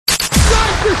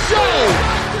the show!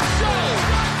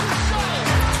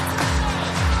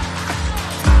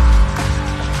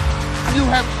 You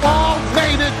have all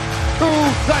made it to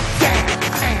the dance.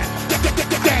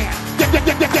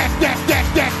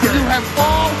 You have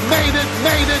all made it.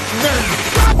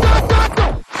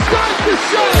 Start the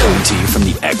show! Coming to you from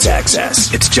the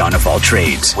X-Axis, it's John of All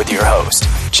Trades with your host,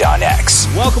 John X.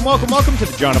 Welcome to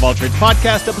the John of All Trades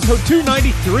podcast, episode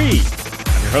 293.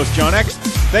 I'm your host, John X.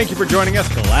 Thank you for joining us.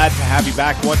 Glad to have you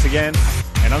back once again.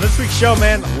 And on this week's show,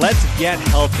 man, let's get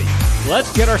healthy.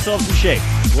 Let's get ourselves in shape.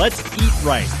 Let's eat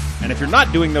right. And if you're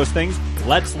not doing those things,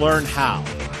 let's learn how.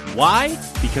 Why?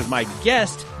 Because my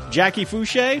guest, Jackie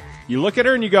Fouché, you look at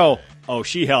her and you go, oh,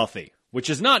 she healthy. Which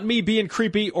is not me being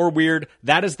creepy or weird.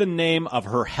 That is the name of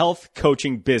her health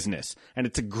coaching business. And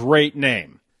it's a great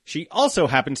name. She also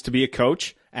happens to be a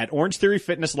coach at Orange Theory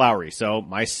Fitness Lowry. So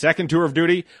my second tour of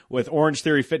duty with Orange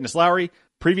Theory Fitness Lowry.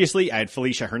 Previously, I had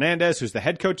Felicia Hernandez, who's the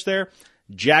head coach there.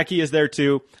 Jackie is there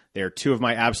too. They're two of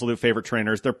my absolute favorite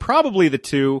trainers. They're probably the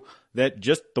two that,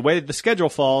 just the way that the schedule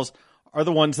falls, are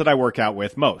the ones that I work out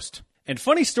with most. And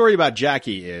funny story about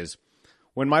Jackie is,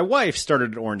 when my wife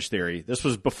started at Orange Theory, this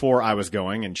was before I was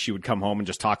going, and she would come home and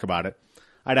just talk about it.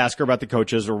 I'd ask her about the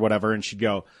coaches or whatever, and she'd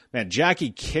go, man,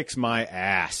 Jackie kicks my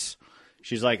ass.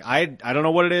 She's like, I don't know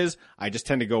what it is. I just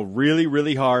tend to go really,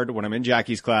 really hard when I'm in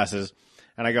Jackie's classes.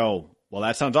 And I go, well,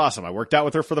 that sounds awesome. I worked out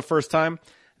with her for the first time. And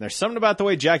there's something about the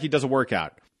way Jackie does a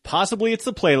workout. Possibly it's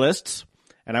the playlists.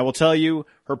 And I will tell you,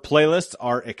 her playlists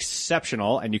are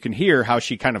exceptional. And you can hear how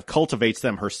she kind of cultivates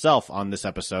them herself on this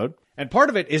episode. And part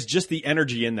of it is just the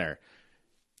energy in there.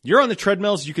 You're on the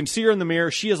treadmills. You can see her in the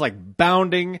mirror. She is like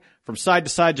bounding from side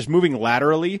to side, just moving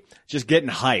laterally, just getting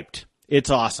hyped. It's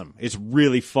awesome. It's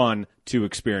really fun to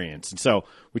experience. And so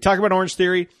we talk about Orange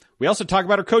Theory. We also talk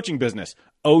about her coaching business,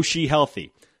 Oh She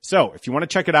Healthy. So if you want to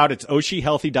check it out, it's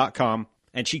ohshehealthy.com.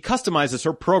 And she customizes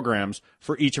her programs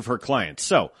for each of her clients.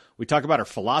 So we talk about her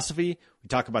philosophy. We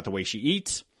talk about the way she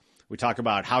eats. We talk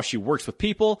about how she works with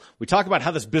people. We talk about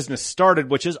how this business started,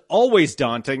 which is always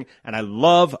daunting. And I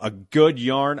love a good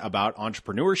yarn about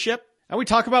entrepreneurship. And we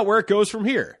talk about where it goes from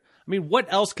here. I mean,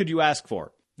 what else could you ask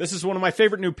for? This is one of my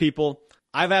favorite new people.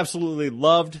 I've absolutely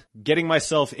loved getting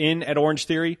myself in at Orange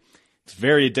Theory. It's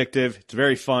very addictive. It's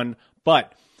very fun.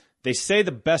 But they say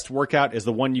the best workout is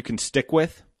the one you can stick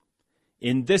with.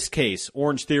 In this case,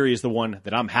 Orange Theory is the one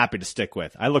that I'm happy to stick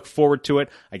with. I look forward to it.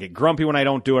 I get grumpy when I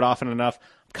don't do it often enough.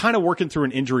 I'm kind of working through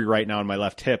an injury right now in my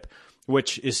left hip,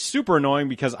 which is super annoying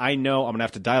because I know I'm going to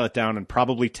have to dial it down and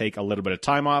probably take a little bit of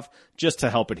time off just to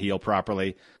help it heal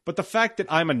properly. But the fact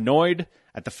that I'm annoyed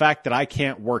at the fact that I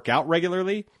can't work out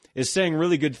regularly is saying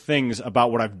really good things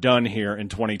about what I've done here in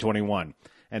 2021.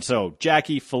 And so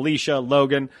Jackie, Felicia,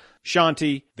 Logan,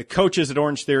 Shanti, the coaches at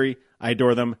Orange Theory, I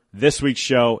adore them. This week's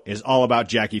show is all about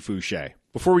Jackie Fouché.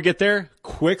 Before we get there,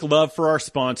 quick love for our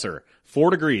sponsor,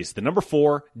 4 Degrees, the number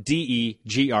 4, DEGRE.ES.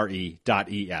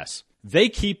 They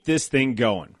keep this thing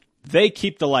going. They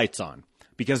keep the lights on.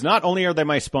 Because not only are they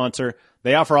my sponsor,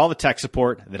 they offer all the tech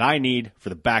support that I need for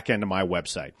the back end of my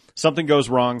website. Something goes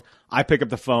wrong, I pick up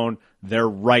the phone, they're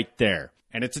right there.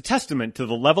 And it's a testament to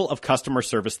the level of customer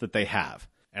service that they have.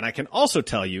 And I can also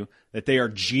tell you that they are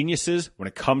geniuses when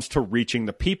it comes to reaching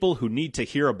the people who need to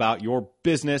hear about your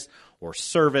business or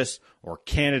service or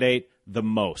candidate the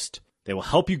most. They will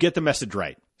help you get the message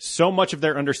right. So much of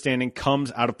their understanding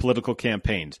comes out of political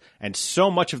campaigns, and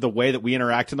so much of the way that we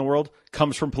interact in the world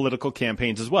comes from political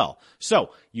campaigns as well. So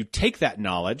you take that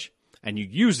knowledge and you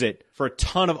use it for a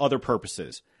ton of other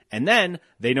purposes. And then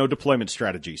they know deployment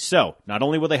strategy. So not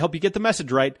only will they help you get the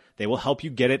message right, they will help you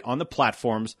get it on the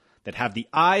platforms that have the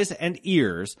eyes and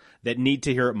ears that need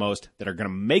to hear it most, that are going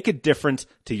to make a difference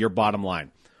to your bottom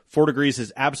line. 4 Degrees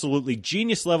is absolutely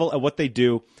genius level at what they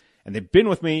do, and they've been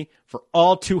with me for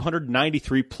all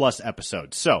 293 plus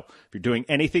episodes. So if you're doing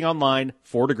anything online,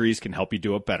 4 Degrees can help you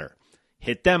do it better.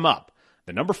 Hit them up.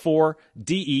 The number 4,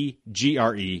 DEGRE.ES.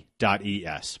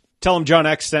 Tell them John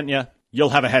X sent you. You'll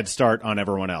have a head start on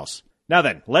everyone else. Now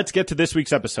then, let's get to this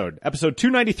week's episode. Episode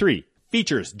 293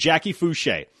 features Jackie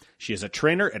Fouché. She is a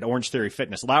trainer at Orange Theory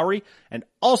Fitness Lowry and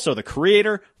also the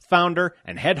creator, founder,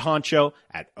 and head honcho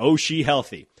at Oh She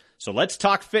Healthy. So let's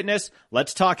talk fitness,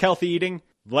 let's talk healthy eating,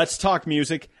 let's talk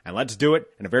music, and let's do it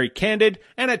in a very candid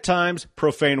and at times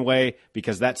profane way,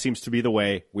 because that seems to be the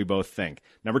way we both think.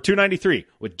 Number 293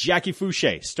 with Jackie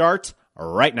Fouché starts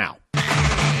right now.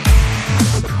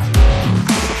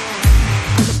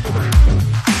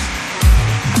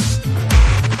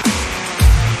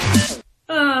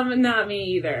 No, not me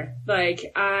either.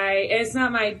 Like it's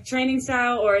not my training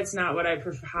style, or it's not what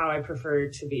how I prefer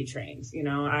to be trained. You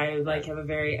know, I like have a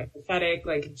very empathetic,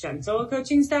 like gentle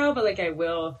coaching style, but like I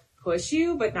will push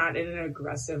you, but not in an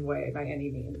aggressive way by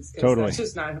any means. Totally. That's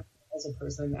just not as a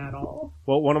person at all.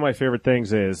 Well, one of my favorite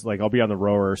things is, like, I'll be on the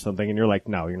rower or something, and you're like,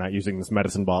 no, you're not using this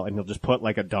medicine ball, and you'll just put,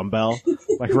 like, a dumbbell,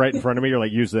 like, right in front of me. You're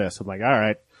like, use this. I'm like, all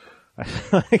right.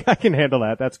 I can handle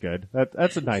that. That's good.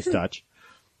 That's a nice touch.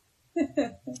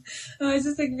 I was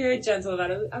just, like, very gentle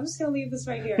about it. I'm just going to leave this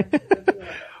right here.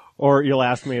 Or you'll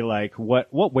ask me, like,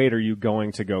 what weight are you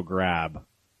going to go grab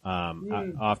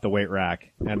off the weight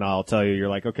rack? And I'll tell you, you're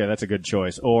like, okay, that's a good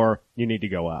choice. Or you need to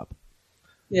go up.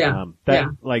 Yeah.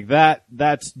 Like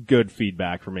that's good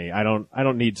feedback for me. I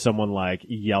don't need someone like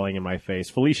yelling in my face.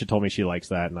 Felicia told me she likes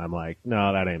that, and I'm like,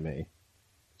 no, that ain't me.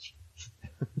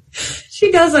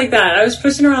 She does like that. I was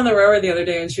pushing her on the rower the other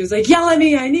day, and she was like, yell at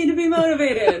me, I need to be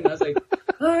motivated. And I was like,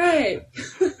 all right.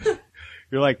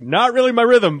 You're like, not really my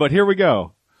rhythm, but here we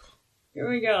go. Here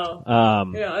we go.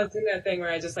 It's in that thing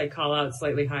where I just like call out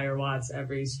slightly higher watts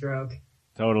every stroke.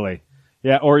 Totally.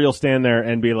 Yeah, or you'll stand there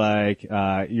and be like,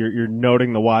 you're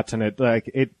noting the watts, and it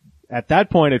at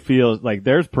that point it feels like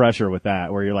there's pressure with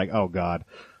that, where you're like, oh god,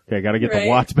 okay, gotta get the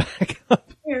watts back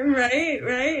up.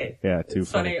 Right. Yeah, too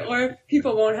funny. Or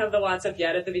people won't have the watts up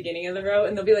yet at the beginning of the row,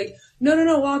 and they'll be like,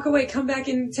 no, walk away, come back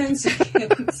in 10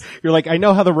 seconds. You're like, I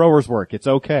know how the rowers work, it's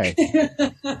okay.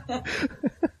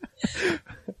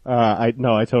 I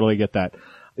totally get that.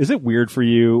 Is it weird for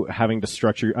you having to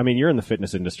structure, I mean, you're in the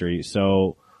fitness industry,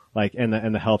 so like, and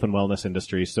the health and wellness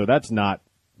industry. So that's not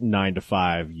 9 to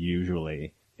 5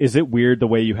 usually. Is it weird the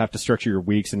way you have to structure your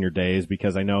weeks and your days?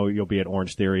 Because I know you'll be at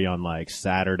Orange Theory on like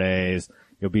Saturdays.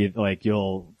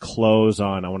 You'll close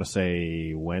on, I want to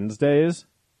say Wednesdays.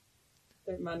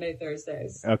 Monday,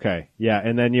 Thursdays. Okay. Yeah.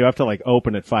 And then you have to like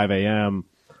open at 5 a.m.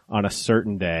 on a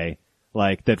certain day,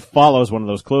 like that follows one of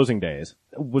those closing days.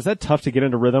 Was that tough to get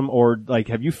into rhythm, or like,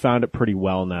 have you found it pretty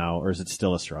well now, or is it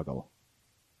still a struggle?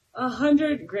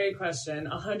 100, great question.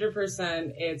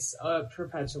 100%, it's a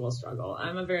perpetual struggle.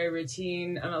 I'm a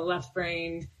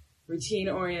left-brained,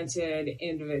 routine-oriented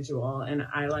individual, and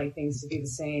I like things to be the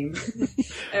same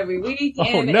every week.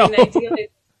 And ideally,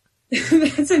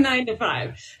 that's a 9 to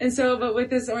 5. And so, but with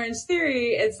this Orange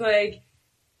Theory, it's like,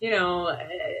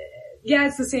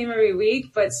 it's the same every week,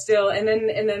 but still, and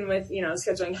then with,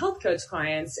 scheduling health coach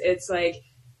clients, it's like,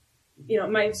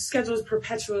 my schedule is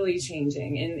perpetually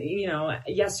changing. And,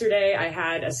 yesterday I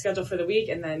had a schedule for the week,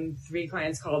 and then 3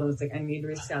 clients called and was like, I need to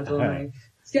reschedule. My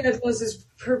schedule is just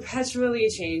perpetually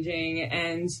changing.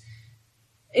 And,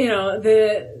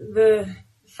 the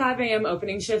 5 a.m.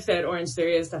 opening shift at Orange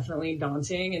Theory is definitely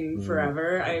daunting, and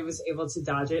forever. I was able to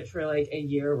dodge it for like a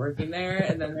year working there.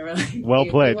 And then they were like, well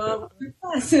played.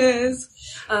 Classes.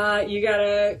 You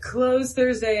gotta close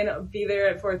Thursday and be there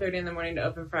at 4:30 in the morning to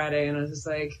open Friday. And I was just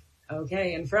like,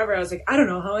 okay. And forever I was like, I don't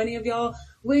know how any of y'all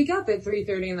wake up at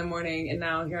 3:30 in the morning. And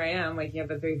now here I am waking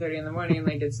up at 3:30 in the morning.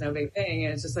 Like, it's no big thing.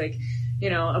 And it's just like,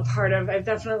 a part of, I've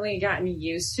definitely gotten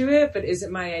used to it, but is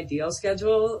it my ideal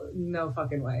schedule? No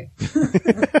fucking way.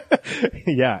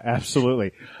 Yeah,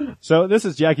 absolutely. So this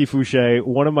is Jackie Fouché,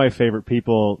 one of my favorite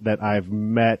people that I've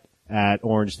met at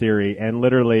Orange Theory. And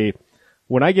literally,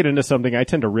 when I get into something, I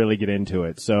tend to really get into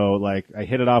it. So like, I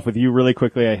hit it off with you really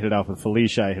quickly. I hit it off with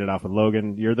Felicia. I hit it off with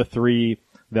Logan. You're the 3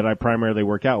 that I primarily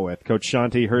work out with. Coach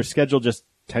Shanti, her schedule just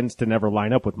tends to never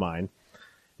line up with mine.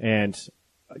 And,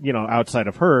 outside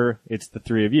of her, it's the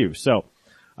 3 of you. So,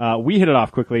 we hit it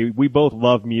off quickly. We both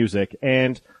love music,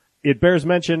 and it bears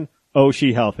mention, Oh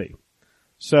She Healthy.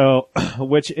 So,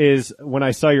 which is, when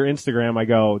I saw your Instagram, I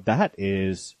go, that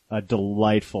is a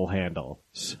delightful handle.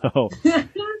 So,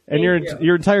 and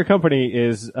your entire company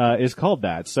is called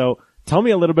that. So tell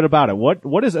me a little bit about it.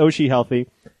 What is Oh She Healthy,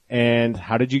 and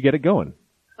how did you get it going?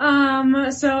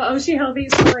 So Oh She Healthy,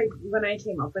 so like when I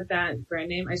came up with that brand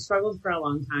name, I struggled for a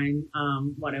long time,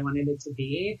 what I wanted it to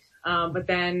be. But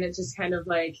then it just kind of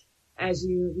like, as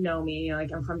you know me,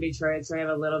 like I'm from Detroit, so I have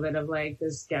a little bit of like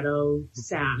this ghetto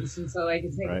sass. And so like,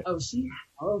 it's like, right. Oh, she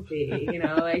healthy,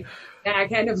 like that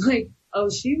kind of like, oh,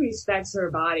 she respects her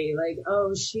body. Like,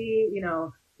 oh, she,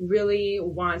 really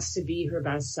wants to be her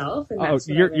best self. And that's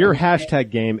your hashtag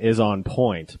game is on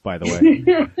point, by the way.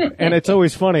 And it's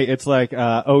always funny. It's like,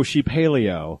 oh, she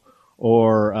paleo,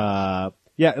 or,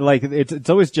 like it's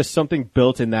always just something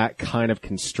built in that kind of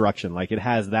construction. Like it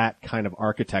has that kind of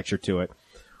architecture to it,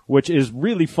 which is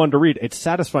really fun to read. It's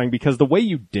satisfying because the way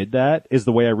you did that is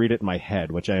the way I read it in my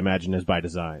head, which I imagine is by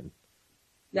design.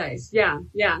 Nice. Yeah,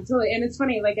 totally. And it's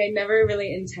funny, like I never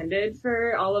really intended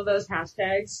for all of those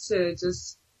hashtags to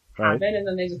just happen, and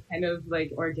then they just kind of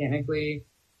like organically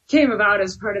came about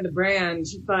as part of the brand.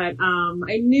 But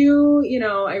I knew,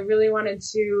 I really wanted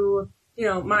to,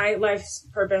 my life's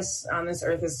purpose on this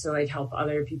earth is to like help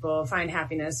other people find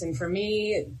happiness. And for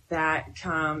me, that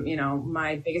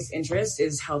my biggest interest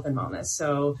is health and wellness.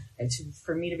 So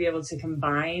for me to be able to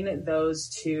combine those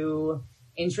two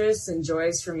interests and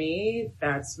joys, for me,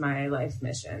 that's my life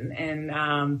mission. And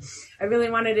I really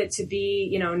wanted it to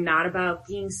be, not about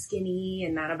being skinny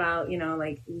and not about,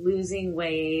 like losing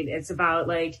weight. It's about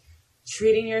like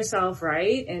treating yourself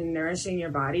right and nourishing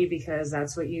your body because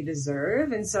that's what you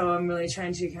deserve. And so I'm really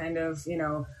trying to kind of,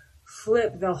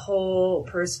 flip the whole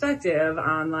perspective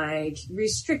on like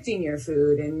restricting your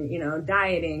food and,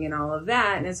 dieting and all of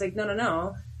that. And it's like,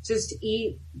 no. Just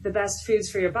eat the best foods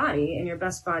for your body and your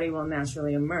best body will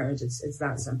naturally emerge. It's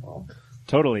that simple.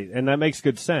 Totally. And that makes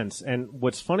good sense. And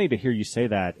what's funny to hear you say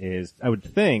that is I would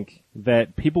think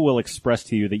that people will express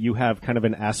to you that you have kind of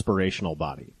an aspirational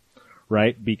body,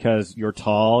 right? Because you're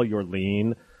tall, you're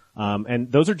lean,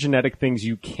 and those are genetic things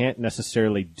you can't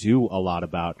necessarily do a lot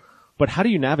about. But how do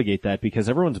you navigate that? Because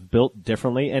everyone's built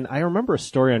differently. And I remember a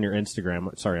story on your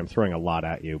Instagram. Sorry, I'm throwing a lot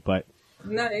at you, but.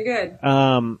 No, you're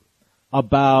good.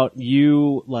 About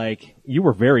you, like, you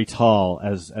were very tall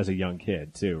as a young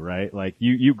kid too, right? Like,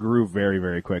 you grew very,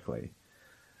 very quickly.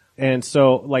 And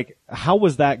so, like, how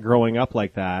was that growing up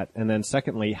like that? And then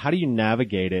secondly, how do you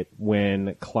navigate it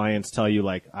when clients tell you,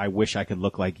 like, I wish I could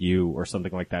look like you or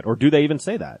something like that? Or do they even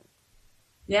say that?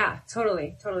 Yeah,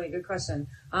 totally. Good question.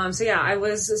 I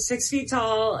was 6 feet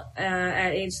tall,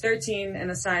 at age 13 and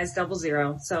a size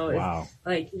 00. So wow. If,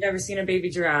 like, you've ever seen a baby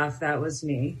giraffe, that was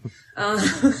me.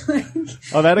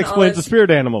 That explains the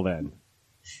spirit animal then.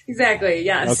 Exactly.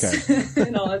 Yes. Okay.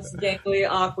 In all its gangly,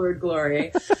 awkward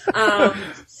glory.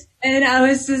 And I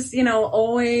was just,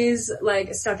 always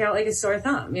like stuck out like a sore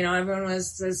thumb. Everyone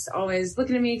was just always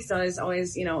looking at me because I was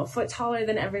always, a foot taller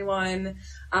than everyone.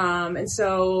 And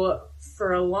so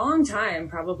for a long time,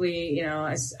 probably,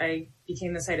 I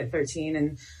became this height at 13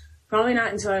 and probably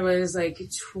not until I was like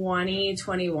 20,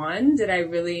 21 did I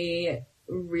really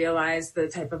realize the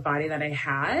type of body that I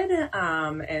had.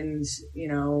 And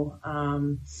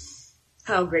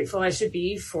how grateful I should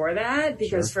be for that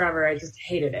because forever I just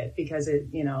hated it because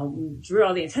it, drew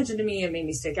all the attention to me. It made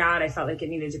me stick out. I felt like it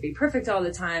needed to be perfect all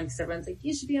the time because everyone's like,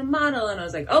 you should be a model. And I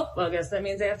was like, oh, well, I guess that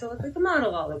means I have to look like a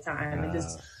model all the time and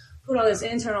just put all this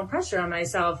internal pressure on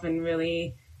myself and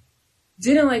really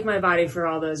didn't like my body for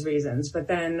all those reasons. But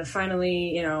then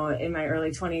finally, in my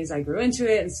early 20s, I grew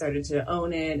into it and started to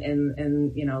own it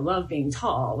and love being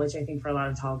tall, which I think for a lot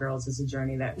of tall girls is a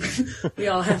journey that we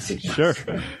all have to go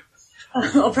through.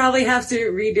 I'll probably have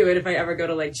to redo it if I ever go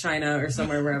to like China or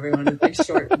somewhere where everyone is like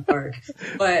short and dark,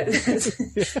 but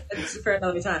it's for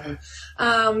another time.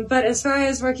 But as far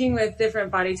as working with different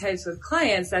body types with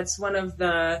clients, that's one of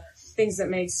the things that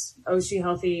makes Oshi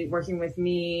Healthy working with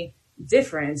me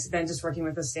different than just working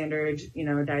with a standard,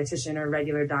 dietitian or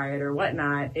regular diet or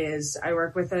whatnot is I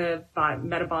work with a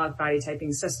metabolic body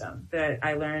typing system that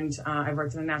I learned. I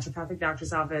worked in a naturopathic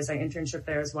doctor's office. I internship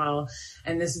there as well.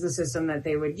 And this is the system that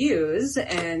they would use.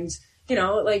 And,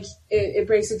 it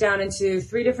breaks it down into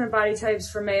 3 different body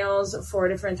types for males, 4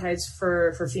 different types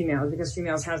for females because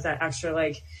females has that extra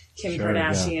like Kim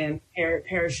Kardashian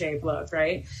hair shape look,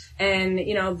 right? And,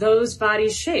 those body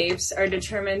shapes are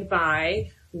determined by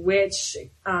which,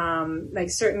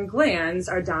 certain glands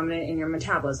are dominant in your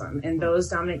metabolism. And those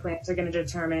dominant glands are going to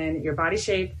determine your body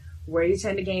shape, where you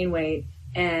tend to gain weight,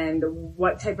 and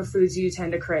what type of foods you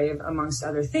tend to crave, amongst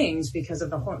other things, because of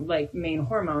the main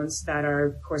hormones that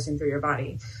are coursing through your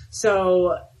body.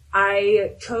 So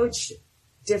I coach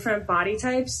different body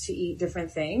types to eat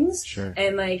different things. Sure.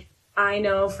 And I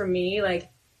know for me,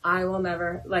 I will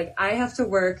never, I have to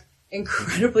work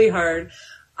incredibly hard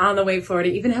on the weight floor to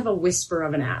even have a whisper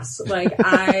of an ass.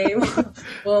 I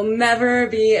will never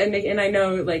be and I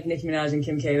know Nicki Minaj and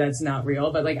Kim K, that's not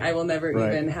real, but I will never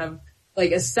even have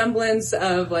a semblance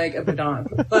of a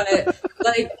badonk. But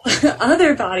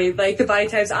other bodies, the body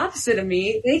types opposite of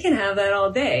me, they can have that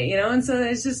all day, and so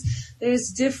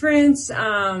there's different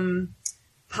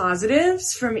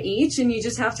positives from each, and you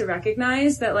just have to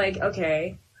recognize that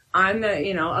okay, I'm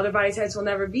the, other body types will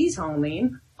never be tall and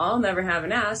lean, I'll never have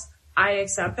an ass. I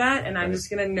accept that, and I'm just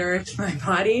going to nourish my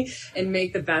body and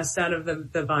make the best out of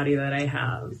the body that I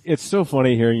have. It's so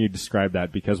funny hearing you describe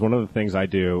that because one of the things I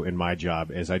do in my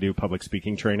job is I do public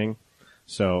speaking training.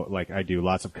 So, I do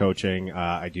lots of coaching.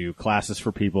 I do classes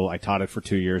for people. I taught it for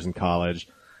 2 years in college.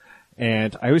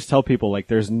 And I always tell people,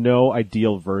 there's no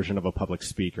ideal version of a public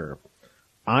speaker.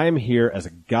 I'm here as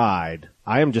a guide.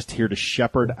 I am just here to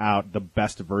shepherd out the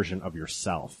best version of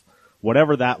yourself.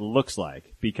 whatever that looks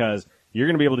like, because you're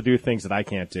going to be able to do things that I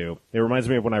can't do. It reminds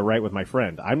me of when I write with my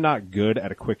friend. I'm not good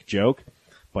at a quick joke,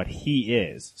 but he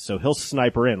is. So he'll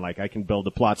sniper in. Like, I can build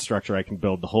the plot structure, I can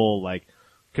build the whole, like,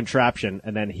 contraption,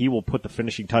 and then he will put the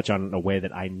finishing touch on it in a way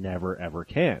that I never, ever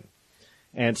can.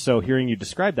 And so hearing you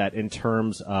describe that in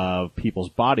terms of people's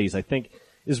bodies, I think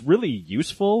is really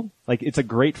useful. Like, it's a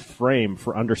great frame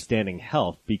for understanding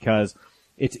health, because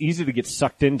it's easy to get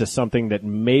sucked into something that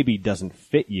maybe doesn't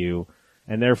fit you,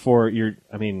 and therefore you're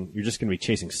just going to be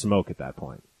chasing smoke at that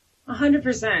point.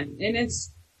 100%. And I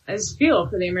just feel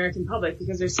for the American public,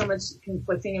 because there's so much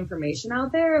conflicting information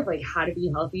out there of like how to be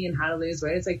healthy and how to lose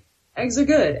weight. It's like, eggs are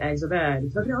good, eggs are bad.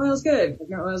 Coconut oil is good,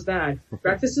 coconut oil is bad.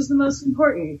 Breakfast is the most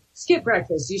important. Skip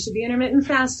breakfast. You should be intermittent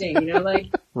fasting, like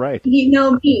right. Eat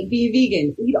no meat, be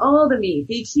vegan, eat all the meat,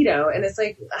 be keto. And it's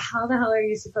like, how the hell are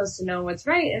you supposed to know what's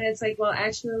right? And it's like, well,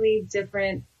 actually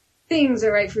different things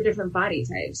are right for different body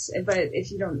types. But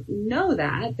if you don't know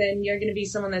that, then you're going to be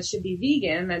someone that should be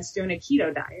vegan that's doing a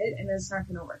keto diet, and it's not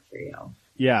going to work for you.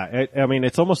 Yeah, I mean,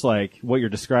 it's almost like what you're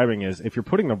describing is if you're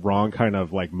putting the wrong kind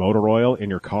of like motor oil in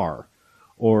your car,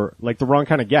 or like the wrong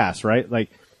kind of gas, right?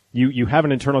 Like you have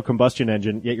an internal combustion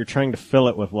engine, yet you're trying to fill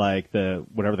it with like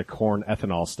whatever the corn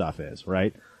ethanol stuff is,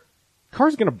 right?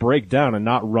 Car's going to break down and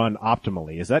not run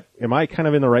optimally. Am I kind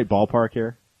of in the right ballpark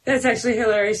here? That's actually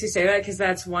hilarious you say that, because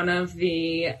that's one of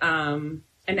the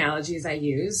analogies I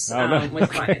use with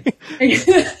clients.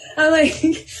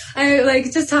 I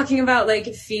like just talking about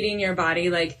like feeding your body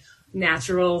like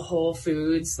natural whole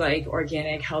foods, like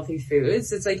organic healthy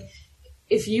foods. It's like,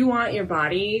 if you want your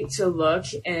body to look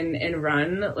and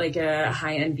run like a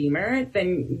high-end Beamer,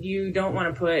 then you don't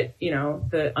want to put,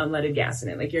 the unleaded gas in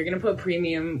it. Like, you're going to put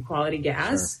premium quality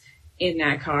gas in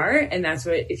that car. And that's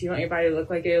what, if you want your body to look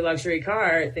like a luxury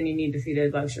car, then you need to feed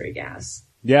it luxury gas.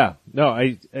 Yeah. No,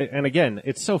 and again,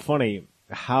 it's so funny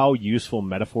how useful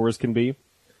metaphors can be,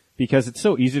 because it's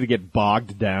so easy to get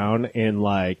bogged down in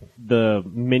like the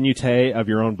minutiae of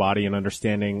your own body and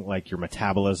understanding like your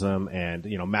metabolism and,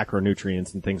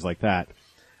 macronutrients and things like that.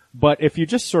 But if you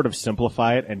just sort of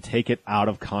simplify it and take it out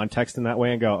of context in that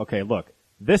way and go, okay, look,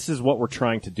 this is what we're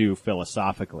trying to do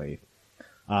philosophically.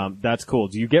 That's cool.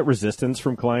 Do you get resistance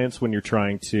from clients when you're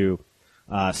trying to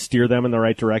steer them in the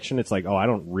right direction? It's like, oh, I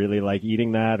don't really like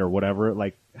eating that or whatever.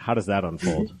 Like, how does that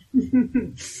unfold?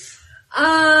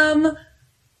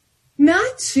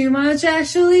 Not too much,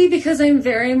 actually, because I'm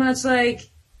very much like,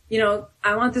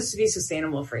 I want this to be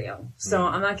sustainable for you. So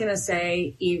I'm not going to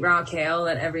say eat raw kale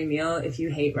at every meal if you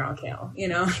hate raw kale,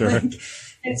 Sure.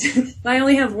 I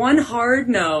only have one hard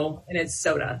no, and it's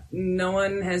soda. No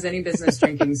one has any business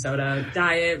drinking soda.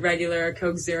 Diet, regular,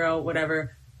 Coke Zero,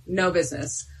 whatever. No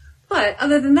business. But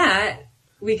other than that,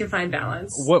 we can find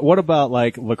balance. What about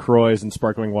like LaCroix and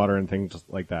sparkling water and things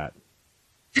like that?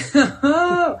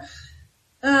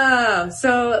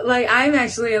 So like I'm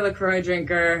actually a LaCroix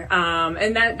drinker.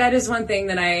 And that is one thing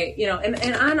that I,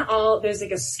 and on all, there's like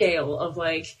a scale of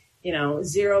like,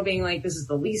 0 being like, this is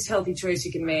the least healthy choice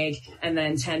you can make, and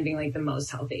then 10 being like the most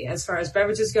healthy. As far as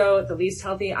beverages go, the least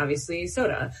healthy, obviously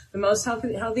soda. The most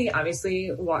healthy,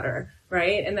 obviously water,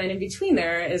 right? And then in between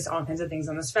there is all kinds of things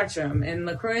on the spectrum. And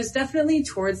LaCroix is definitely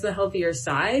towards the healthier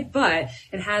side, but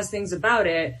it has things about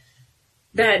it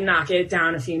that knock it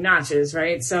down a few notches,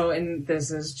 right? So, and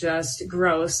this is just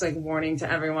gross, like warning to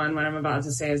everyone what I'm about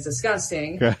to say is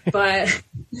disgusting. Okay. But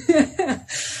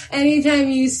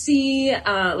anytime you see,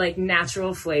 like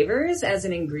natural flavors as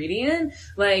an ingredient,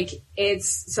 like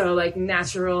like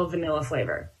natural vanilla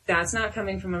flavor. That's not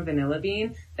coming from a vanilla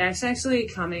bean. That's actually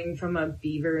coming from a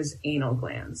beaver's anal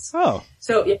glands. Oh.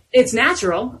 So it's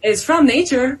natural. It's from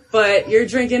nature, but you're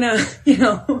drinking a,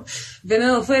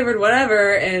 vanilla flavored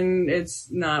whatever, and it's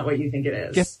not what you think it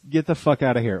is. Get the fuck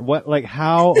out of here. What, like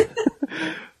how,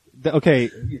 okay.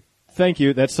 Thank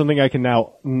you. That's something I can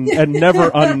now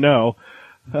never unknow.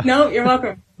 No, you're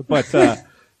welcome. But,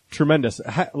 tremendous.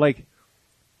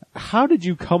 How did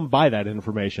you come by that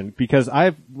information? Because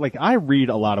I read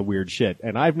a lot of weird shit,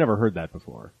 and I've never heard that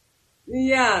before.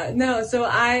 Yeah, no, so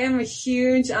I am a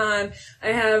huge I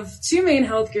have two main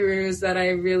health gurus that I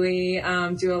really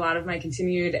do a lot of my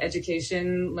continued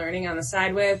education learning on the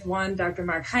side with. One, Dr.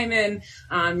 Mark Hyman.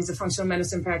 He's a functional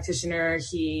medicine practitioner.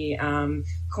 He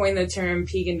coined the term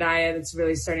vegan diet. It's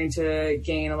really starting to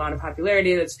gain a lot of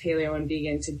popularity. That's paleo and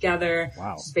vegan together.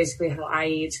 Wow. Which is basically how I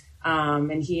eat.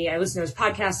 And I listen to his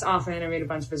podcasts often. I read a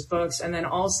bunch of his books. And then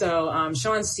also,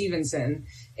 Sean Stevenson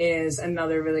is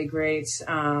another really great,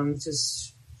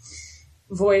 just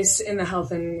voice in the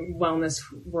health and wellness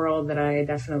world that I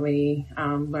definitely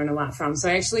learn a lot from. So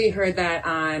I actually heard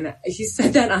that he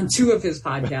said that on 2 of his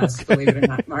podcasts, believe it or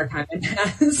not, Mark Hyman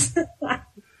has.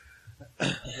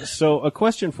 So a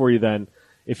question for you then,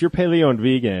 if you're paleo and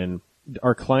vegan,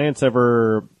 are clients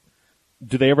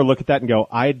do they ever look at that and go,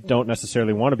 I don't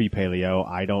necessarily want to be paleo,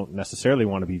 I don't necessarily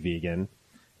want to be vegan?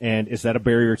 And is that a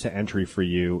barrier to entry for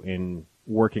you in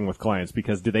working with clients?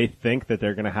 Because do they think that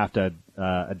they're going to have to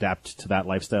adapt to that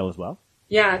lifestyle as well?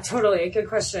 Yeah, totally. Good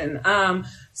question.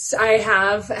 So I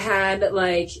have had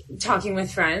talking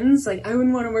with friends, I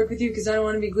wouldn't want to work with you because I don't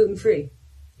want to be gluten-free.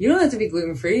 You don't have to be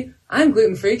gluten-free. I'm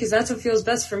gluten-free because that's what feels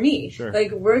best for me. Sure.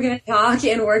 We're going to talk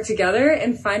and work together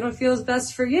and find what feels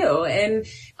best for you. And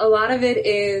a lot of it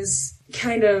is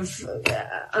kind of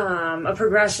a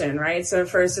progression, right? So at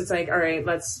first it's all right,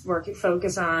 let's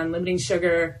focus on limiting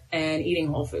sugar and eating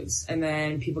whole foods. And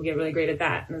then people get really great at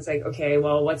that. And it's okay,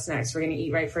 well, what's next? We're going to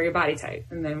eat right for your body type.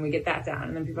 And then we get that down.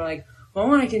 And then people are well, I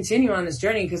want to continue on this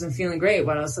journey because I'm feeling great.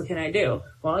 What else can I do?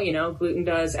 Well, gluten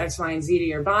does X, Y, and Z to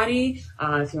your body.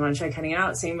 If you want to try cutting it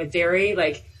out, same with dairy.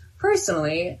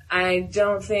 Personally, I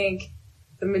don't think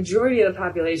the majority of the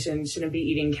population shouldn't be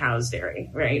eating cow's dairy,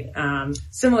 right?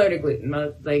 Similar to gluten,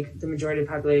 the majority of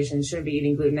the population shouldn't be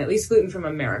eating gluten, at least gluten from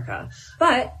America.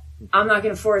 But I'm not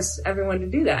going to force everyone to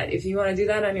do that. If you want to do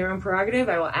that on your own prerogative,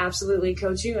 I will absolutely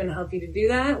coach you and help you to do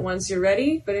that once you're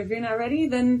ready. But if you're not ready,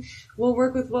 then we'll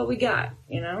work with what we got,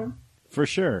 For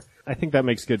sure. I think that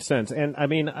makes good sense. And I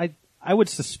mean, I would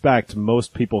suspect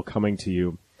most people coming to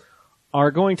you are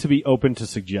going to be open to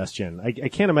suggestion. I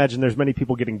can't imagine there's many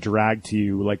people getting dragged to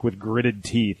you with gritted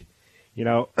teeth,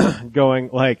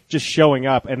 going just showing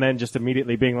up and then just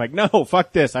immediately being no,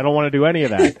 fuck this. I don't want to do any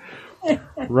of that.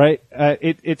 Right?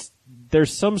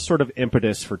 There's some sort of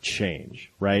impetus for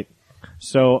change, right?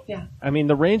 So, yeah. I mean,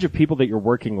 the range of people that you're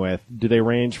working with, do they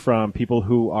range from people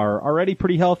who are already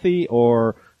pretty healthy,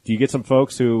 or do you get some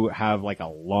folks who have a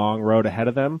long road ahead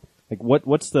of them?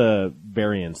 What's the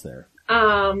variance there?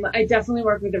 I definitely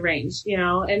work with the range,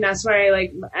 and that's why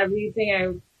everything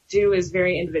I do is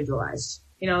very individualized.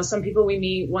 Some people we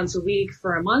meet once a week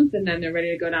for a month and then they're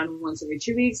ready to go down once every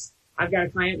 2 weeks. I've got a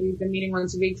client we've been meeting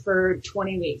once a week for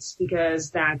 20 weeks because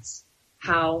that's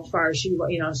how far she's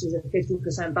at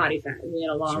 50% body fat and we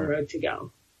had a long road to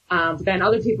go. But then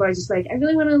other people are just I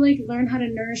really want to learn how to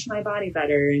nourish my body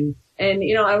better. And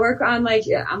I work on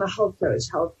I'm a health coach,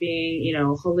 health being,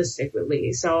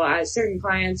 holistically. So certain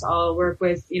clients I'll work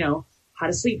with, how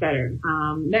to sleep better,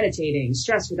 meditating,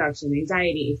 stress reduction,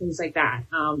 anxiety, things like that.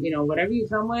 Whatever you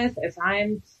come with, if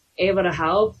I'm able to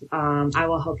help, I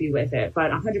will help you with it.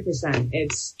 But 100%,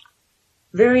 it's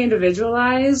very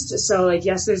individualized. So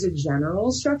yes, there's a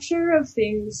general structure of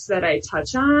things that I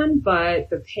touch on, but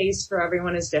the pace for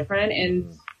everyone is different.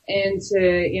 And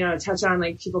to, touch on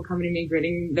people coming to me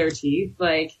gritting their teeth,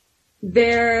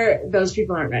 those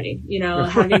people aren't ready,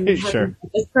 having this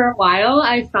for a while.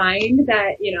 I find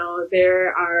that,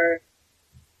 there are,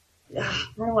 I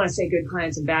don't want to say good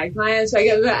clients and bad clients. I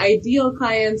get the ideal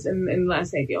clients and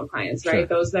less ideal clients, right? Sure.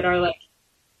 Those that are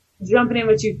jumping in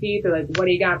with 2 feet. They're what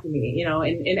do you got for me?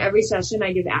 In every session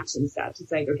I give action steps.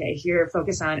 It's okay, here,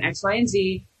 focus on X, Y, and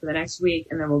Z for the next week.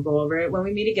 And then we'll go over it when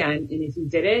we meet again. And if you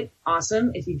did it,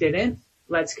 awesome. If you didn't,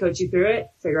 let's coach you through it,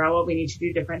 figure out what we need to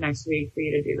do different next week for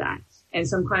you to do that. And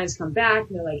some clients come back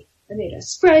and they're I made a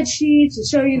spreadsheet to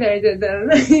show you that I did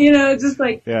the, just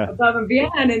above and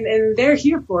beyond, and they're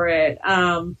here for it.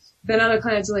 Then other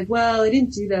clients are well, I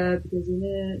didn't do that because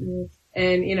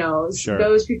and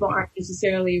those people aren't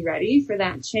necessarily ready for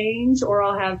that change. Or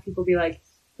I'll have people be I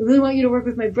really want you to work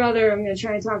with my brother. I'm going to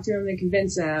try and talk to him and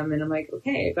convince him. And I'm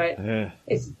okay, but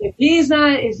if he's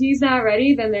not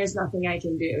ready, then there's nothing I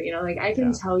can do. I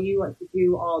can tell you what to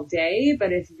do all day,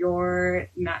 but if you're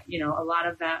not, a lot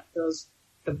of that,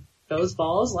 those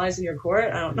balls lies in your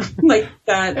court. I don't know,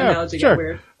 that analogy got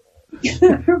weird.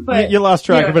 But you lost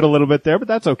track of it a little bit there, but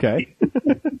that's okay.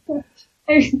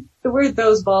 The word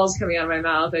 "those balls" coming out of my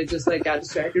mouth, I just got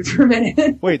distracted for a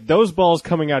minute. Wait, those balls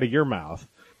coming out of your mouth?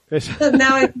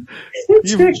 Now I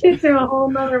took it to a whole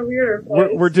nother weirder place.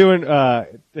 We're doing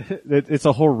it's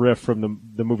a whole riff from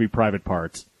the movie Private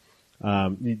Parts,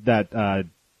 that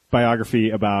biography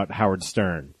about Howard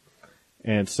Stern,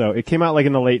 and so it came out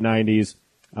in the late 90s.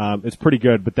 It's pretty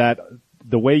good, but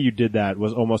the way you did that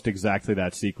was almost exactly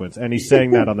that sequence, and he's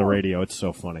saying that on the radio. It's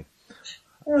so funny.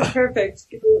 Oh, perfect.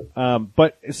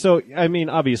 But so, I mean,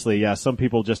 obviously, yeah, some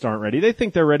people just aren't ready. They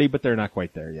think they're ready, but they're not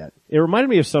quite there yet. It reminded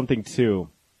me of something too,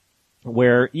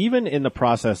 where even in the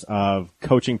process of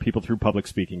coaching people through public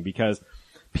speaking, because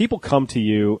people come to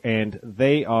you and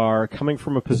they are coming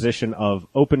from a position of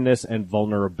openness and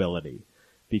vulnerability,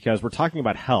 because we're talking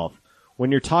about health.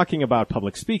 When you're talking about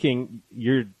public speaking,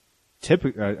 you're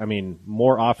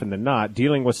more often than not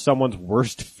dealing with someone's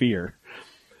worst fear,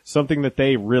 something that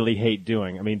they really hate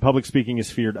doing. I mean, public speaking is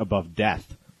feared above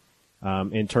death,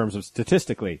 in terms of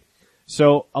statistically.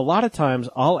 So a lot of times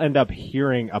I'll end up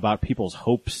hearing about people's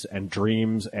hopes and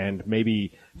dreams and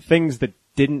maybe things that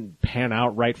didn't pan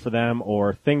out right for them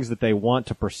or things that they want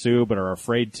to pursue but are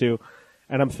afraid to.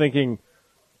 And I'm thinking,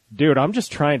 dude, I'm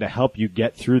just trying to help you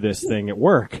get through this thing at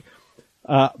work.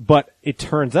 But it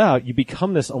turns out you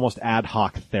become this almost ad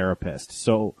hoc therapist.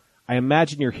 So I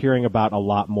imagine you're hearing about a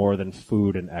lot more than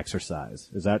food and exercise.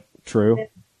 Is that true?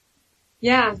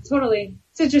 Yeah, totally.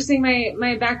 It's interesting.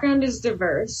 My background is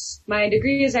diverse. My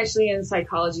degree is actually in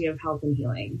psychology of health and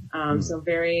healing. So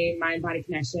very mind-body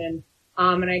connection.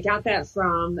 And I got that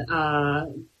from,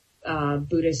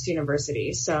 Buddhist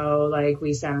university. So like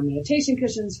we sat on meditation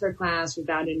cushions for class.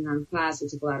 Without in and out of class, I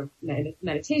took a lot of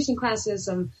meditation classes.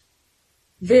 I'm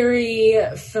very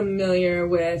familiar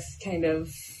with kind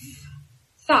of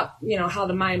thought, how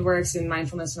the mind works and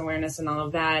mindfulness and awareness and all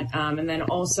of that. And then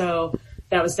also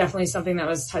that was definitely something that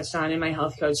was touched on in my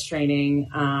health coach training.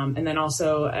 And then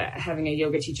also having a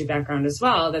yoga teacher background as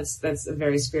well. That's a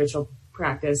very spiritual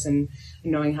practice and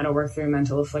knowing how to work through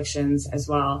mental afflictions as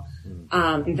well.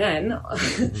 And then,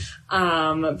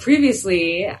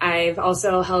 previously I've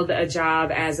also held a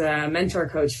job as a mentor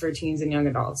coach for teens and young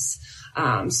adults.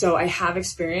 So I have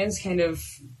experience kind of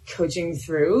coaching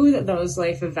through those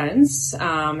life events,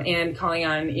 and calling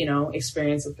on,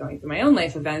 experience of going through my own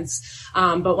life events.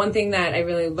 But one thing that I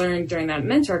really learned during that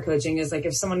mentor coaching is like,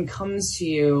 if someone comes to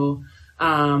you,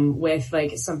 with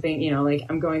like something, like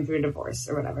I'm going through a divorce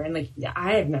or whatever. And like,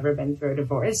 I have never been through a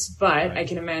divorce, but I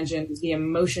can imagine the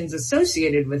emotions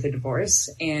associated with a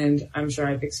divorce. And I'm sure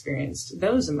I've experienced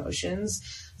those emotions.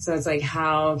 So it's like,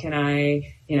 how can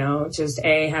I, just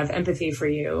have empathy for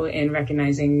you in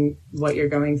recognizing what you're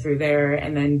going through there,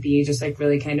 and then B, just like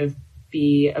really kind of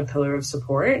be a pillar of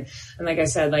support. And like I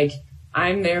said, like,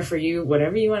 I'm there for you.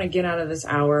 Whatever you want to get out of this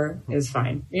hour is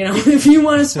fine. If you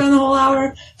want to spend the whole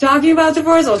hour talking about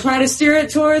divorce, I'll try to steer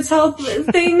it towards health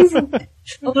things for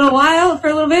a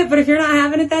little bit. But if you're not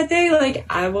having it that day, like,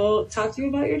 I will talk to you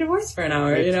about your divorce for an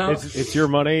hour, It's your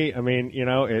money. I mean,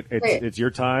 it's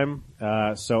your time.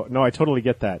 So no, I totally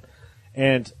get that.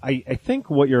 And I think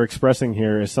what you're expressing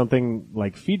here is something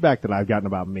like feedback that I've gotten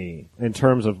about me in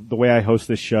terms of the way I host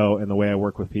this show and the way I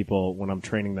work with people when I'm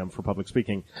training them for public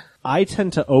speaking. I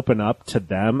tend to open up to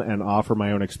them and offer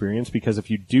my own experience, because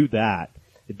if you do that,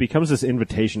 it becomes this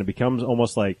invitation. It becomes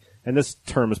almost like, and this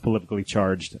term is politically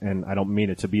charged, and I don't mean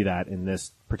it to be that in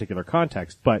this particular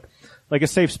context, but like a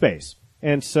safe space.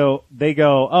 And so they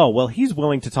go, oh, well, he's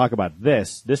willing to talk about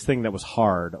this thing that was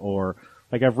hard, or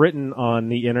like I've written on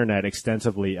the internet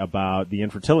extensively about the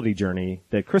infertility journey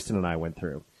that Kristen and I went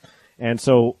through. And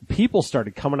so people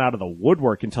started coming out of the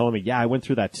woodwork and telling me, yeah, I went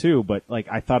through that too, but like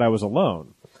I thought I was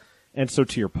alone. And so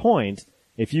to your point,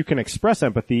 if you can express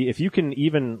empathy, if you can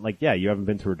even like, yeah, you haven't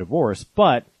been through a divorce,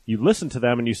 but you listen to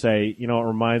them and you say, it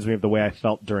reminds me of the way I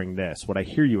felt during this. What I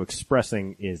hear you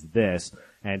expressing is this,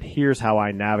 and here's how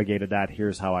I navigated that.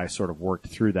 Here's how I sort of worked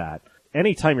through that.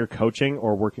 Anytime you're coaching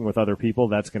or working with other people,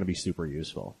 that's going to be super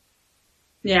useful.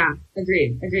 Yeah,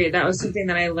 agreed. That was something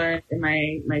that I learned in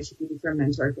my training for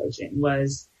mentor coaching,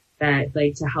 was that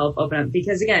like to help open up,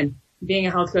 because again, being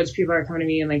a health coach, people are coming to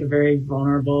me in like a very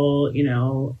vulnerable,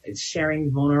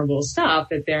 sharing vulnerable stuff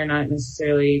that they're not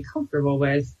necessarily comfortable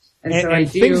with. And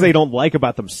things they don't like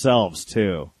about themselves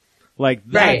too. Like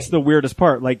that's the weirdest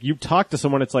part. Like you talk to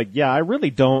someone, it's like, yeah, I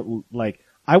really don't like,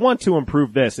 I want to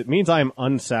improve this. It means I'm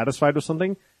unsatisfied with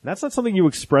something. That's not something you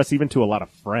express even to a lot of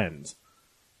friends.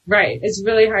 Right. It's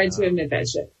really hard to admit that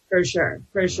shit. For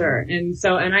sure. And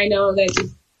I know that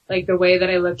just like the way that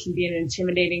I look can be an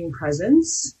intimidating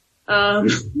presence.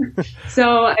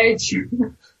 So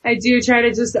I do try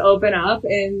to just open up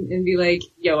and be like,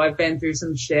 yo, I've been through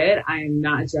some shit. I'm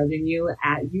not judging you.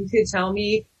 You could tell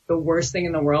me the worst thing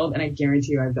in the world, and I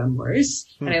guarantee you I've done worse.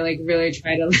 And I like really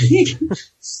try to like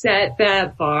set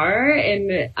that bar.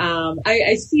 And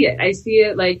I see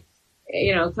it like,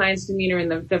 clients' demeanor in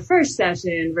the first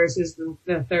session versus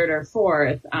the third or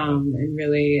fourth, and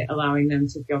really allowing them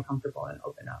to feel comfortable and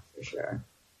open up for sure.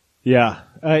 Yeah.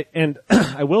 And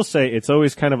I will say it's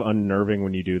always kind of unnerving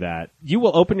when you do that. You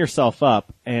will open yourself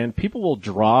up and people will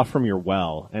draw from your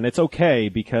well, and it's okay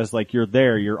because like you're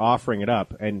there, you're offering it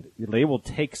up, and they will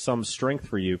take some strength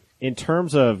for you in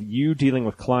terms of you dealing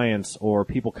with clients or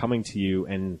people coming to you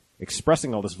and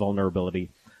expressing all this vulnerability.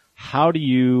 how do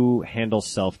you handle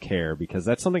self-care? Because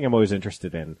that's something I'm always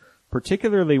interested in,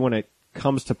 particularly when it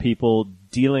comes to people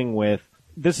dealing with,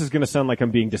 this is going to sound like I'm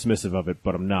being dismissive of it,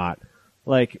 but I'm not,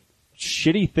 like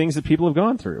shitty things that people have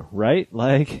gone through, right?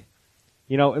 Like,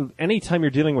 you know, anytime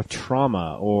you're dealing with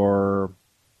trauma or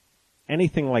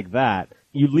anything like that,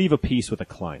 you leave a piece with a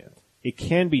client. It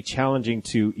can be challenging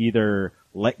to either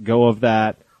let go of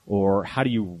that, or how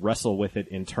do you wrestle with it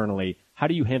internally? How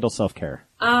do you handle self-care?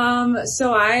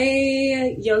 So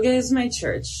yoga is my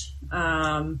church.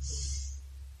 And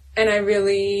I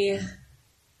really,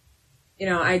 you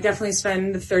know, I definitely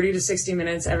spend 30 to 60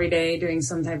 minutes every day doing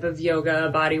some type of yoga,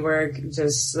 body work,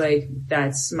 just like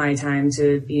that's my time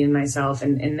to be in myself,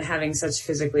 and having such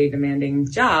physically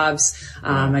demanding jobs.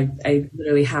 I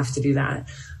literally have to do that,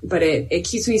 but it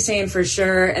keeps me sane for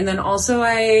sure. And then also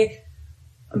I'm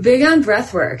big on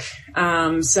breath work.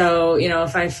 So, you know,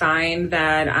 if I find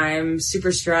that I'm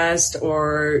super stressed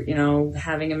or, you know,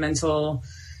 having a mental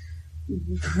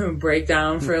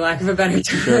breakdown, for lack of a better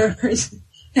term,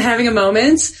 having a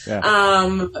moment,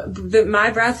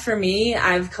 my breath for me,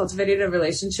 I've cultivated a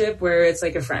relationship where it's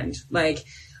like a friend. Like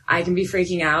I can be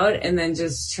freaking out and then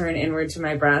just turn inward to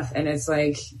my breath. And it's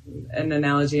like an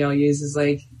analogy I'll use is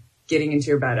like getting into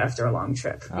your bed after a long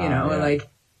trip, you know, like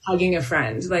hugging a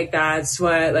friend. Like that's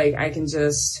what, like I can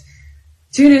just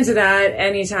tune into that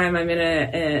anytime I'm in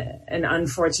an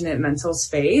unfortunate mental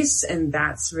space. And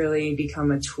that's really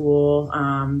become a tool,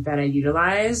 that I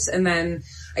utilize. And then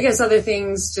I guess other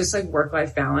things, just like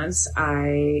work-life balance. I,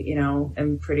 you know,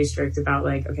 am pretty strict about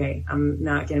like, okay, I'm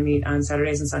not going to meet on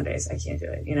Saturdays and Sundays. I can't do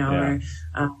it, you know, or,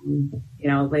 you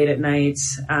know, late at night.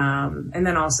 And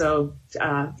then also,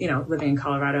 you know, living in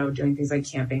Colorado, doing things like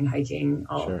camping, hiking,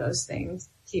 all of those things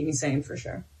keep me sane for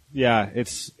sure. Yeah,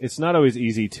 it's not always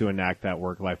easy to enact that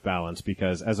work-life balance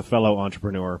because as a fellow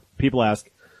entrepreneur, people ask,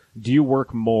 do you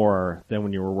work more than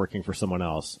when you were working for someone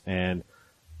else? And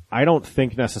I don't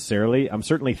think necessarily. I'm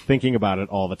certainly thinking about it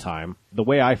all the time. The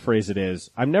way I phrase it is,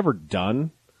 I'm never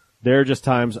done. There are just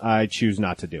times I choose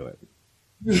not to do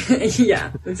it.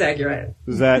 Yeah, that's accurate.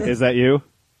 Is that you?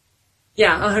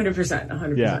 Yeah,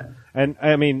 100%. Yeah. And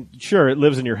I mean, sure, it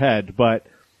lives in your head, but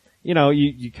you know,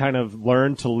 you kind of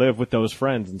learn to live with those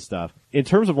friends and stuff. In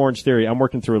terms of Orange Theory, I'm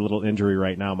working through a little injury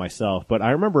right now myself, but I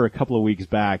remember a couple of weeks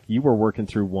back, you were working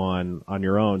through one on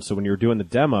your own. So when you were doing the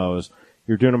demos,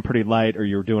 you're doing them pretty light or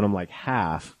you're doing them like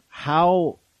half.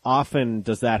 How often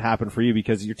does that happen for you?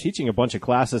 Because you're teaching a bunch of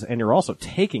classes and you're also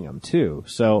taking them too.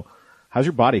 So how's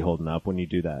your body holding up when you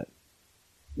do that?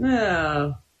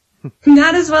 No,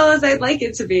 not as well as I'd like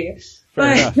it to be.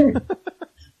 Fair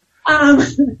enough.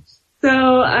 So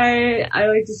I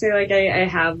like to say like I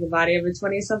have the body of a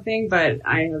 20-something, but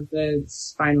I have the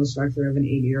spinal structure of an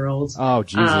 80-year-old. Oh,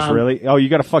 Jesus, really? Oh, you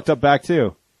got a fucked up back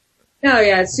too? No,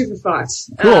 yeah, it's super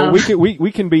fucked. Cool.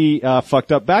 We can be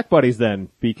fucked up back buddies then,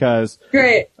 because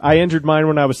great. I injured mine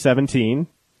when I was 17.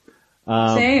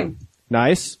 Same.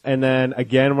 Nice. And then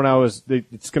again when I was,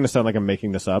 it's going to sound like I'm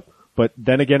making this up, but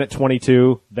then again at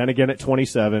 22, then again at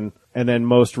 27, and then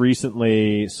most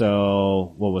recently,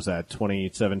 so what was that,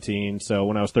 2017? So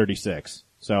when I was 36.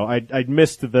 So I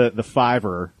missed the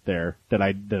fiver there that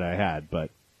I had, but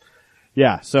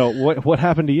yeah. So what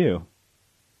happened to you?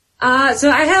 So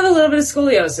I have a little bit of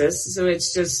scoliosis, so it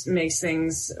just makes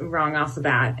things wrong off the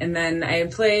bat. And then I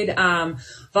played,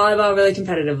 volleyball really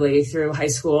competitively through high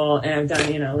school, and I've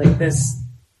done, you know, like this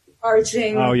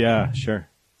arching. Oh yeah, sure.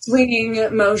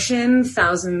 Swinging motion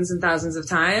thousands and thousands of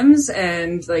times,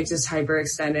 and like just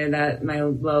hyperextended at my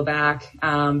low back.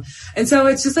 And so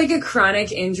it's just like a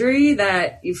chronic injury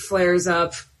that flares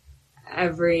up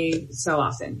every so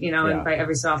often, you know, and by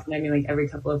every so often, I mean like every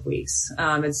couple of weeks.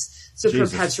 It's a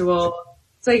perpetual,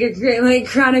 it's like a great, like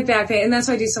chronic back pain. And that's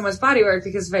why I do so much body work,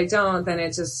 because if I don't, then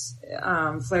it just,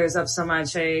 flares up so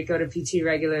much. I go to PT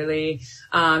regularly.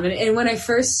 And when I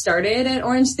first started at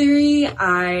Orange Theory,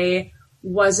 I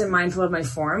wasn't mindful of my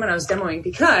form when I was demoing,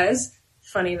 because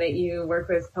funny that you work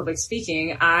with public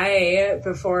speaking.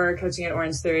 Before coaching at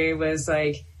Orange Theory was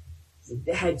like,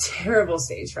 had terrible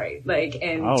stage fright, like,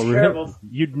 and terrible. Really?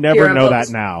 You'd never know that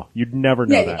now. You'd never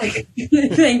know that.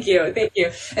 Thank you.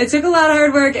 It took a lot of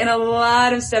hard work and a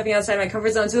lot of stepping outside my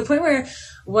comfort zone, to the point where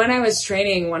when I was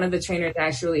training, one of the trainers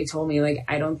actually told me, like,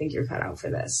 I don't think you're cut out for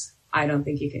this. I don't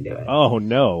think you can do it. Oh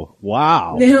no.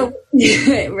 Wow.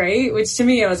 Right? Which to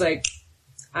me, I was like,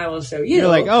 I will show you. You're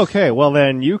like, okay, well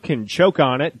then you can choke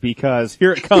on it, because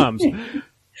here it comes.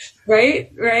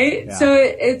 Right. Yeah. So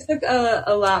it took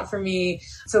a lot for me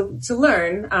to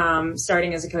learn,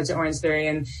 starting as a coach at Orange Theory.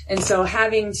 And so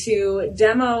having to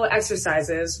demo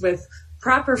exercises with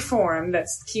proper form that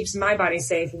keeps my body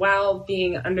safe while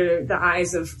being under the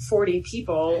eyes of 40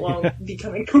 people while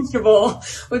becoming comfortable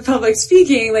with public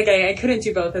speaking. Like I couldn't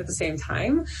do both at the same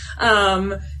time.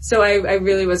 So I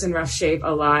really was in rough shape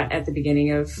a lot at the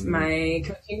beginning of my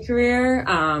coaching career.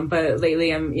 But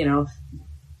lately I'm,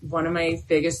 one of my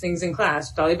biggest things in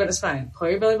class, belly button is fine.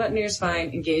 Pull your belly button to your spine,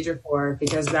 engage your core,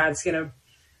 because that's going to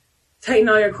tighten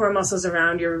all your core muscles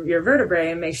around your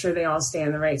vertebrae and make sure they all stay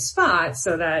in the right spot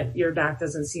so that your back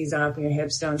doesn't seize up and your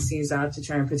hips don't seize up, to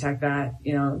try and protect that,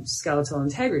 skeletal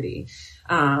integrity.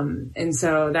 And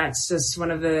so that's just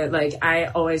one of the, like, I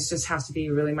always just have to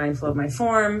be really mindful of my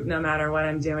form no matter what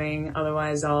I'm doing.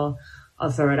 Otherwise I'll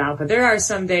throw it out. But there are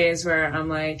some days where I'm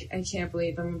like, I can't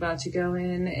believe I'm about to go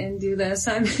in and do this.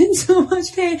 I'm in so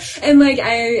much pain. And like,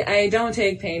 I don't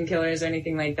take painkillers or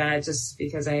anything like that, just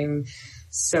because I'm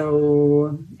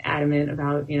so adamant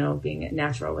about, being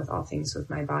natural with all things with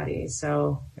my body.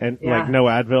 So. And like no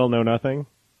Advil, no nothing?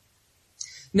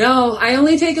 No, I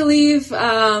only take a leave,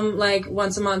 like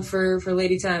once a month for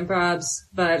Lady Time probs.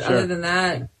 But Other than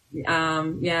that,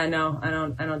 no, I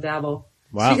don't dabble.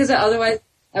 Wow. Because otherwise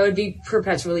I would be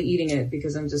perpetually eating it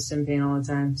because I'm just in pain all the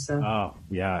time. So. Oh,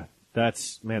 yeah.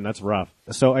 That's rough.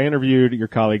 So I interviewed your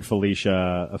colleague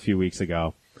Felicia a few weeks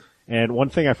ago. And one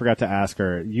thing I forgot to ask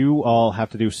her, you all have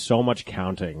to do so much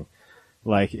counting,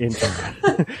 like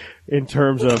in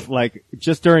terms of like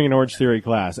just during an Orange Theory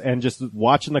class and just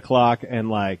watching the clock and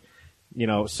like,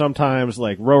 sometimes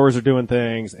like rowers are doing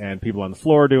things and people on the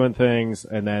floor are doing things.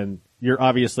 And then you're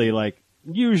obviously like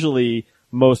usually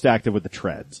most active with the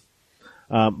treads.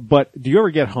 But do you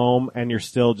ever get home and you're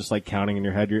still just like counting in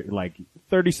your head? You're like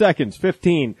 30 seconds,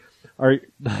 15. Or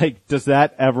like, does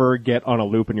that ever get on a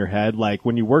loop in your head? Like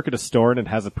when you work at a store and it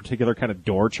has a particular kind of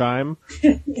door chime,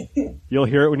 you'll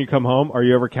hear it when you come home. Are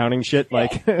you ever counting shit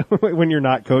like when you're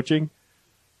not coaching?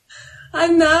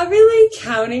 I'm not really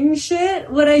counting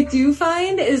shit. What I do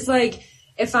find is like,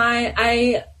 if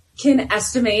I can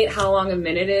estimate how long a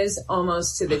minute is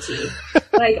almost to the T.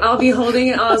 Like I'll be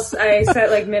holding, I set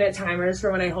like minute timers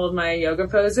for when I hold my yoga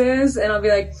poses, and I'll be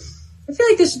like, I feel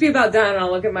like this should be about done. And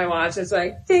I'll look at my watch. It's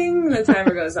like, ding, and the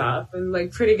timer goes off. I'm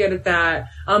like pretty good at that.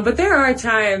 But there are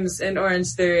times in Orange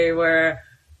Theory where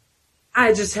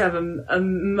I just have a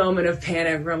moment of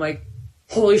panic where I'm like,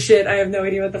 holy shit, I have no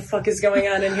idea what the fuck is going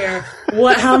on in here.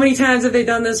 How many times have they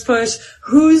done this push?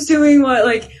 Who's doing what?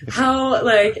 Like, how,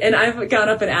 like, and I've gone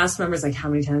up and asked members, like, how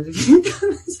many times have you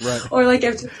done this? Right. Or like,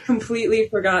 I've just completely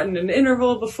forgotten an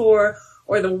interval before.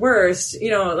 Or the worst,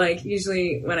 like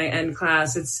usually when I end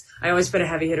class, I always put a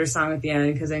heavy hitter song at the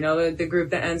end because I know that the group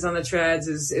that ends on the treads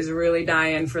is really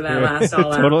dying for that last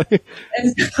all out. Totally.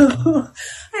 And so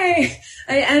I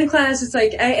end class. It's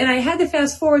like, and I had to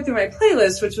fast forward through my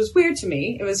playlist, which was weird to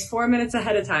me. It was 4 minutes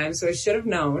ahead of time, so I should have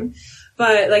known.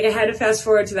 But like I had to fast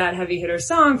forward to that heavy hitter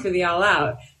song for the all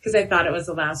out because I thought it was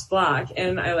the last block.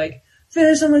 And I like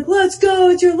finish. I'm like, let's go.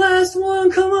 It's your last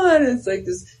one. Come on. And it's like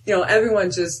this, everyone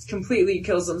just completely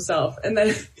kills themselves. And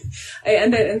then I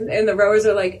end it and the rowers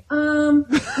are like,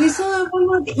 we still have one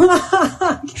more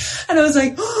block. And I was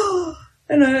like, oh,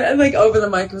 and I like over the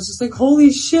mic, I was just like,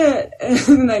 holy shit.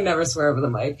 And I never swear over the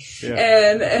mic. Yeah.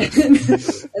 And I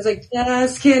was like,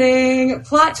 just kidding.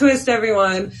 Plot twist,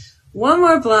 everyone. One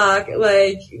more block,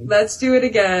 like, let's do it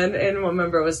again. And one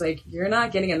member was like, you're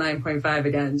not getting a 9.5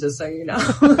 again, just so you know.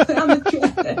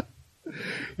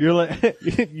 You're like,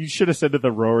 you should have said to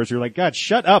the rowers, you're like, God,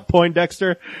 shut up,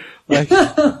 Poindexter. Like,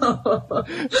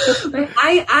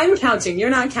 I'm counting. You're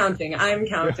not counting. I'm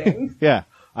counting. Yeah.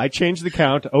 I changed the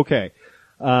count. Okay.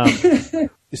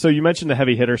 So you mentioned the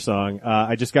heavy hitter song.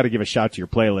 I just got to give a shout to your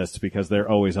playlist because they're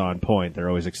always on point. They're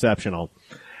always exceptional.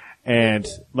 And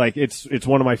like, it's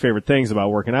one of my favorite things about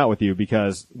working out with you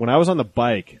because when I was on the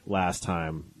bike last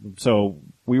time, so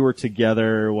we were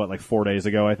together, like 4 days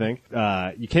ago, I think,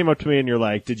 you came up to me and you're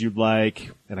like, did you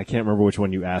like, and I can't remember which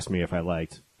one you asked me if I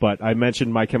liked, but I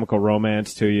mentioned My Chemical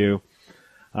Romance to you.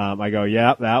 I go,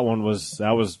 yeah, that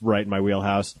was right in my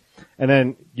wheelhouse. And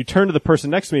then you turn to the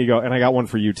person next to me, you go, and I got one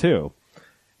for you too.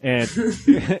 And,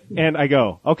 and I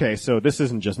go, okay, so this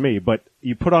isn't just me, but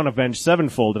you put on Avenged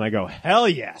Sevenfold and I go, hell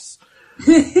yes.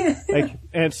 Like,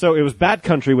 and so it was Bad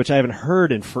Country, which I haven't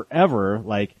heard in forever.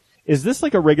 Like, is this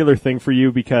like a regular thing for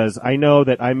you? Because I know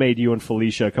that I made you and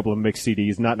Felicia a couple of mixed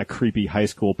CDs, not in a creepy high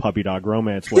school puppy dog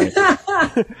romance way,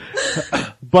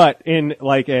 but in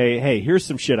like hey, here's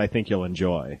some shit I think you'll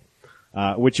enjoy.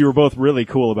 Which you were both really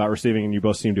cool about receiving and you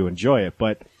both seem to enjoy it.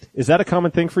 But is that a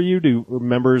common thing for you? Do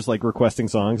members like requesting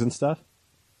songs and stuff?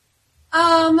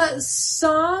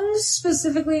 Songs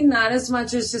specifically, not as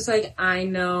much as just like, I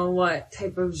know what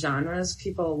type of genres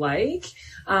people like.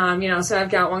 So I've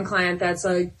got one client that's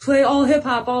like, play all hip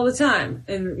hop all the time.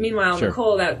 And meanwhile, Sure.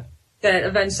 Nicole, that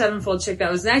Avenged Sevenfold chick that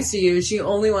was next to you, she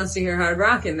only wants to hear hard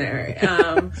rock in there.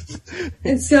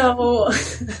 And so,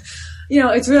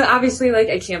 it's really obviously like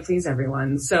I can't please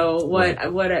everyone. So what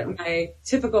my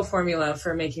typical formula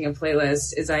for making a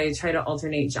playlist is I try to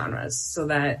alternate genres so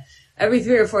that every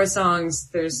 3 or 4 songs,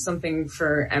 there's something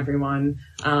for everyone.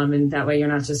 And that way you're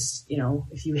not just,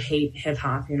 if you hate hip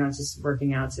hop, you're not just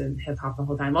working out to hip hop the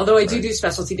whole time. Although I do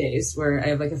specialty days where I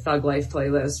have like a Thug Life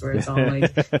playlist where it's all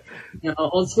like,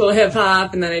 old school hip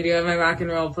hop. And then I do have my rock and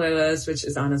roll playlist, which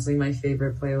is honestly my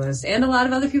favorite playlist, and a lot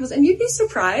of other people's. And you'd be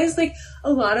surprised, like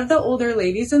a lot of the older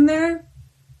ladies in there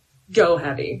go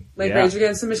heavy. Like Rage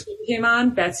Against the Machine came on.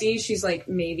 Betsy, she's like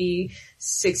maybe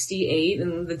 68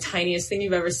 and the tiniest thing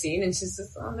you've ever seen, and she's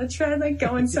just on the tread like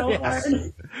going so hard.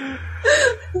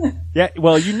 Yeah,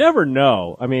 well, you never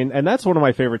know. I mean, and that's one of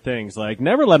my favorite things. Like,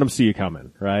 never let them see you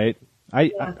coming, right?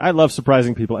 I love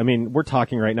surprising people. I mean, we're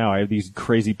talking right now. I have these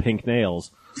crazy pink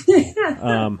nails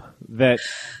that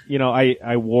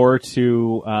I wore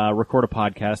to record a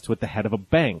podcast with the head of a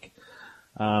bank.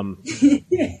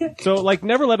 So like,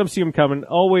 never let them see them coming.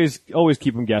 Always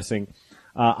keep them guessing.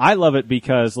 I love it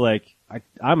because like,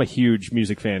 I'm a huge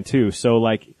music fan too. So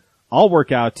like, I'll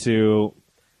work out to,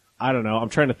 I don't know, I'm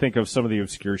trying to think of some of the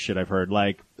obscure shit I've heard.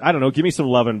 Like, I don't know, Give Me Some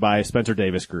Lovin' by Spencer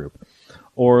Davis Group.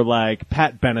 Or like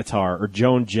Pat Benatar or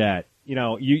Joan Jett.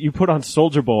 You put on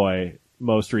Soulja Boy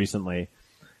most recently.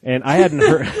 And I hadn't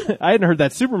heard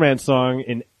that Superman song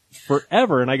in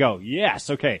forever. And I go, yes,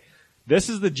 okay. This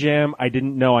is the jam I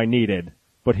didn't know I needed,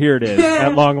 but here it is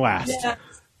at long last.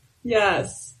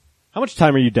 Yes. How much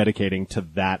time are you dedicating to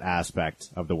that aspect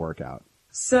of the workout?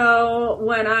 So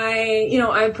when I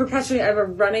have a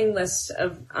running list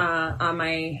of, on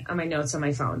my notes on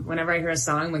my phone. Whenever I hear a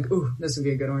song, I'm like, ooh, this would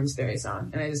be a good Orange Theory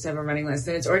song. And I just have a running list,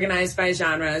 and it's organized by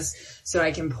genres. So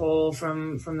I can pull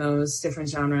from those different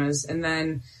genres. And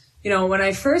then, when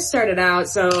I first started out,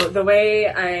 so the way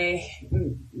I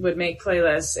would make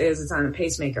playlists is it's on a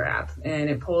Pacemaker app, and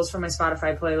it pulls from my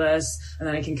Spotify playlist, and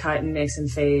then I can cut and mix and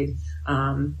fade.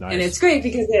 Nice. And it's great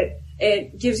because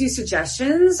it gives you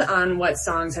suggestions on what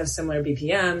songs have similar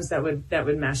BPMs that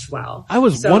would mesh well. I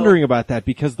was wondering about that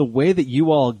because the way that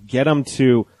you all get them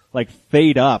to like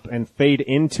fade up and fade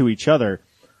into each other,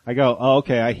 I go, oh,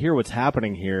 okay, I hear what's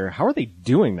happening here. How are they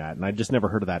doing that? And I just never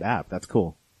heard of that app. That's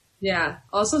cool. Yeah.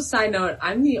 Also, side note,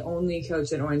 I'm the only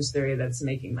coach at Orange Theory that's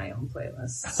making my own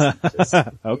playlists.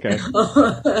 Okay.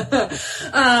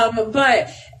 But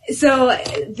so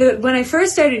when I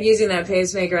first started using that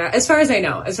Pacemaker, as far as I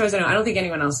know, I don't think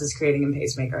anyone else is creating in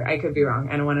Pacemaker. I could be wrong.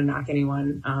 I don't want to knock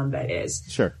anyone, that is.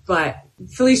 Sure. But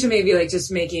Felicia may be like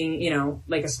just making,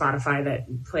 like a Spotify that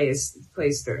plays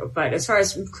through. But as far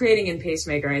as creating in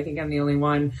Pacemaker, I think I'm the only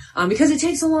one, because it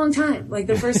takes a long time. Like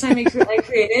the first time I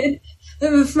created,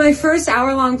 my first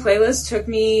hour-long playlist took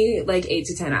me like 8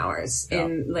 to 10 hours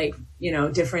in like,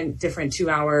 different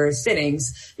 2-hour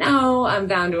sittings. Now I'm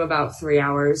down to about 3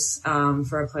 hours,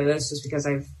 for a playlist just because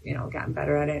I've, gotten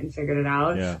better at it and figured it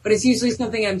out. Yeah. But it's usually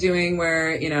something I'm doing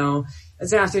where,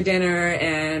 it's after dinner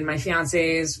and my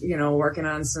fiance is, working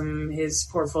on his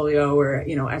portfolio or,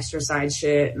 extra side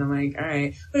shit. And I'm like, all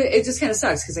right. But it just kind of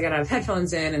sucks because I gotta have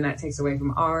headphones in and that takes away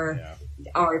from our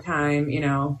time,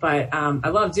 but, I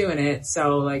love doing it.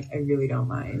 So like, I really don't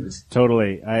mind.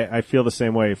 Totally. I feel the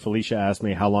same way. Felicia asked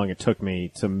me how long it took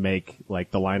me to make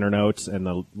like the liner notes and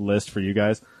the list for you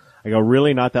guys. I go,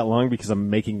 really not that long because I'm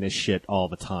making this shit all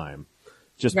the time.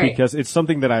 Just because it's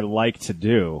something that I like to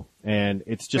do and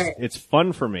it's just, it's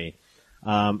fun for me.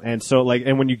 And so like,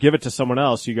 and when you give it to someone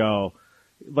else, you go,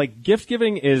 like gift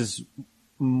giving is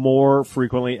more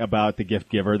frequently about the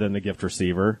gift giver than the gift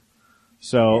receiver.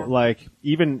 So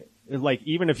even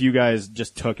if you guys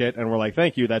just took it and were like,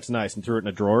 thank you, that's nice, and threw it in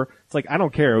a drawer, it's like, I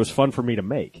don't care. It was fun for me to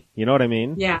make. You know what I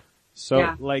mean? Yeah.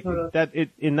 So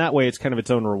totally. In that way, it's kind of its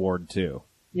own reward too.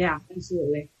 Yeah,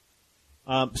 absolutely.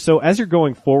 So as you're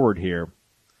going forward here,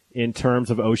 in terms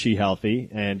of Oshi Healthy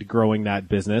and growing that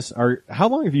business, how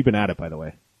long have you been at it, by the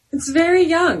way? It's very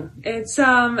young. It's,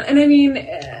 and I mean,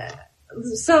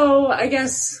 so I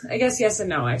guess yes and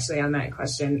no, actually, on that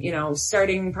question.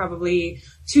 Starting probably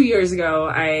 2 years ago,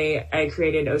 I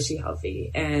created Oshi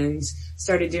Healthy and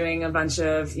started doing a bunch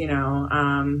of,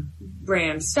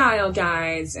 brand style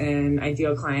guides and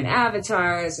ideal client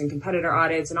avatars and competitor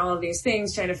audits and all of these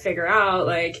things, trying to figure out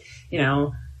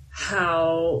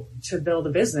how to build a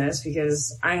business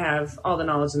because I have all the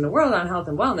knowledge in the world on health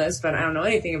and wellness, but I don't know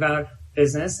anything about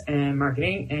business and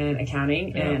marketing and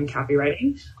accounting and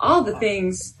copywriting, all the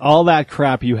things. All that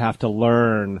crap you have to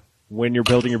learn when you're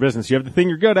building your business. You have the thing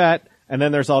you're good at, and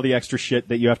then there's all the extra shit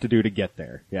that you have to do to get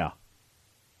there. Yeah.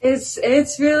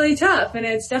 It's really tough, and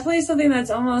it's definitely something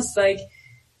that's almost like,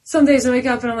 some days I wake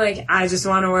up and I'm like, I just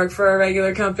want to work for a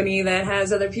regular company that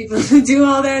has other people who do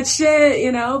all that shit,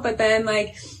 you know, but then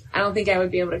like, I don't think I would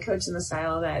be able to coach in the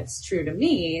style that's true to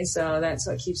me. So that's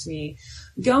what keeps me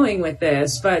going with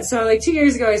this. But so like 2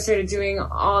 years ago, I started doing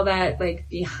all that like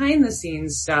behind the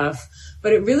scenes stuff,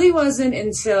 but it really wasn't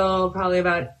until probably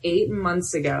about 8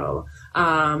 months ago.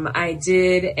 I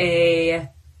did a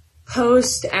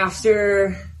post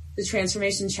after the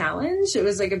transformation challenge. It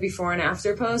was like a before and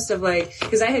after post of like,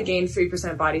 cause I had gained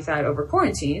 3% body fat over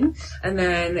quarantine, and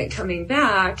then coming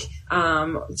back,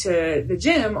 to the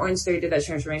gym, Orange Theory did that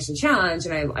transformation challenge,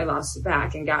 and I lost it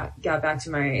back and got back to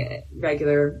my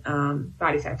regular,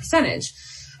 body fat percentage.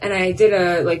 And I did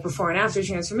a like before and after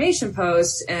transformation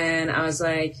post, and I was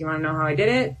like, you want to know how I did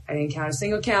it? I didn't count a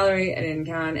single calorie. I didn't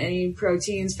count any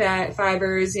proteins, fat,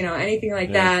 fibers, you know, anything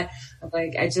like that.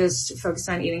 Like, I just focused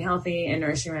on eating healthy and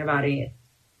nourishing my body.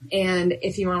 And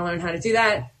if you want to learn how to do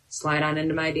that, slide on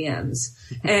into my DMs.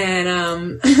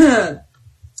 And,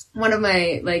 one of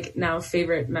my like now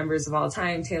favorite members of all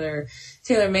time, Taylor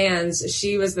Mans,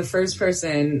 she was the first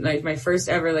person, like my first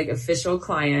ever like official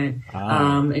client.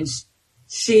 And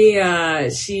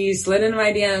she slid into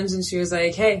my DMs and she was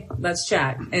like, hey, let's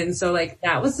chat. And so like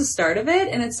that was the start of it.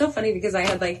 And it's so funny because I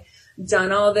had like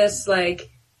done all this like,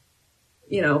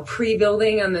 you know,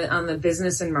 pre-building on the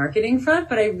business and marketing front,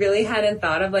 but I really hadn't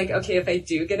thought of like, okay, if I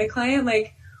do get a client,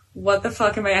 like, what the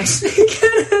fuck am I actually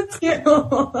gonna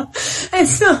do? And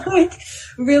so like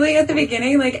really at the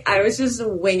beginning, like I was just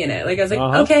winging it. Like I was like,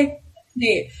 okay,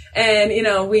 neat. And you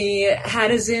know, we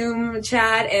had a Zoom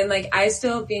chat, and like I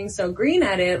still being so green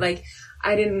at it, like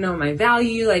I didn't know my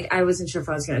value. Like I wasn't sure if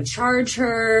I was going to charge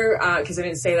her, cause I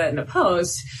didn't say that in a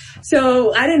post.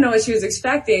 So I didn't know what she was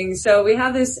expecting. So we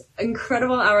have this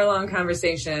incredible hour-long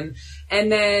conversation,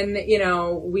 and then, you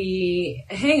know, we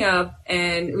hang up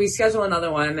and we schedule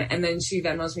another one, and then she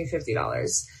Venmos me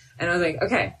 $50. And I was like,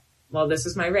 okay, well, this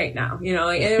is my rate now, you know,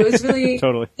 like, and it was really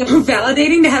totally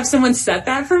validating to have someone set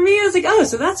that for me. I was like, oh,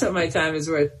 so that's what my time is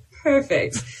worth.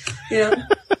 Perfect. You know?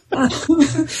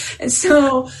 And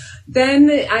so then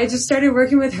I just started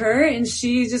working with her, and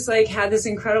she just like had this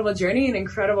incredible journey and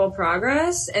incredible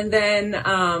progress. And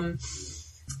then,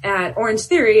 at Orange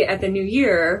Theory at the new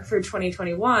year for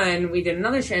 2021, we did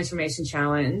another transformation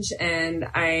challenge. And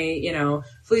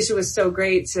Felicia was so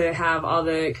great to have all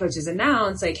the coaches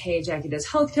announce like, hey, Jackie does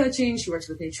health coaching. She works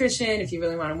with nutrition. If you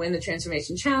really want to win the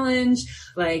transformation challenge,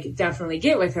 like definitely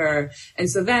get with her. And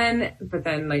so then,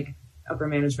 like upper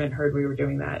management heard we were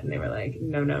doing that, and they were like,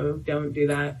 no, don't do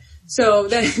that. So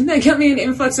then that got me an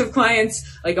influx of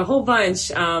clients, like a whole bunch,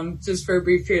 just for a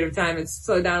brief period of time. It's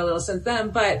slowed down a little since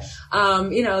then, but,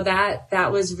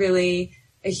 that was really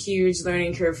a huge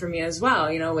learning curve for me as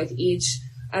well. You know, with each,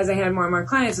 as I had more and more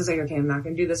clients, I was like, okay, I'm not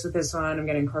going to do this with this one. I'm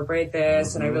going to incorporate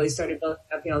this. And I really started building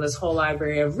up, this whole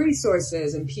library of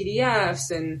resources and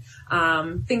PDFs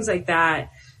and, things like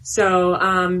that. So,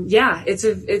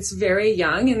 it's very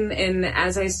young. And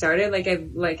as I started,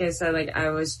 like I said, I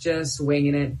was just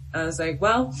winging it. I was like,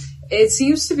 well, it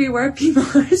seems to be where people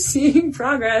are seeing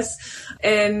progress.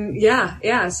 And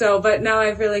so, but now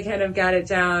I've really kind of got it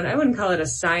down. I wouldn't call it a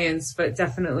science, but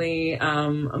definitely,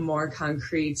 a more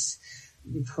concrete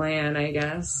plan, I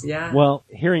guess. Yeah. Well,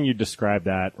 hearing you describe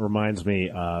that reminds me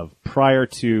of prior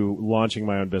to launching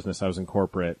my own business, I was in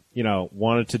corporate,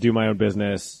 wanted to do my own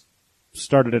business,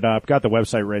 started it up, got the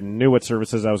website written, knew what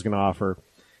services I was going to offer,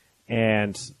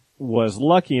 and was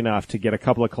lucky enough to get a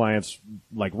couple of clients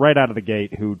like right out of the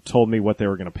gate who told me what they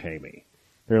were going to pay me.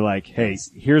 They're like, hey,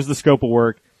 here's the scope of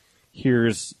work.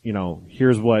 Here's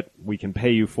what we can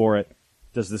pay you for it.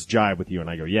 Does this jive with you? And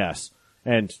I go, yes.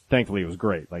 And thankfully it was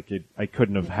great. I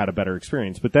couldn't have had a better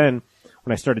experience. But then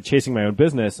when I started chasing my own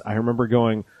business, I remember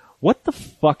going, what the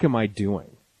fuck am I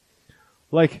doing?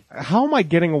 Like, how am I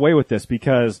getting away with this?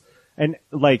 Because, and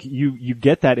like, you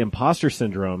get that imposter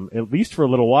syndrome, at least for a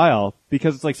little while,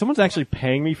 because it's like, someone's actually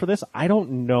paying me for this. I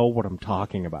don't know what I'm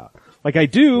talking about. Like, I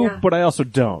do, but I also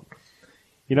don't.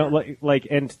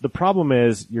 And the problem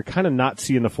is you're kind of not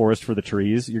seeing the forest for the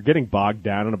trees. You're getting bogged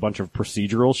down in a bunch of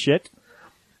procedural shit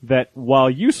that, while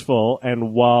useful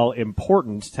and while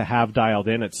important to have dialed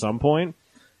in at some point,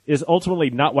 is ultimately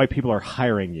not why people are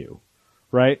hiring you,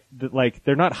 right? Like,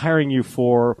 they're not hiring you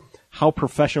for how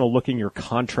professional looking your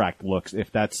contract looks,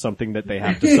 if that's something that they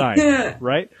have to sign,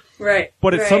 right? Right.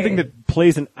 But it's something that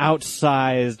plays an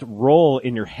outsized role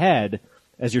in your head,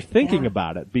 as you're thinking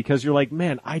about it, because you're like,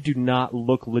 man, I do not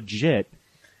look legit.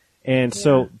 And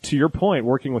so to your point,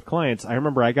 working with clients, I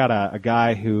remember I got a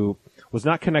guy who was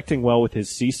not connecting well with his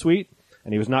C-suite,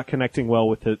 and he was not connecting well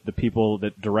with the people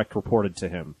that direct reported to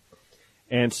him.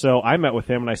 And so I met with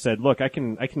him and I said, look, I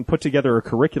can put together a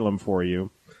curriculum for you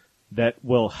that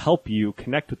will help you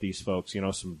connect with these folks,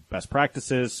 some best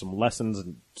practices, some lessons,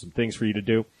 and some things for you to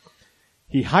do.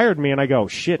 He hired me and I go,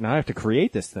 shit, now I have to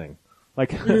create this thing.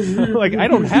 Like, I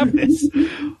don't have this.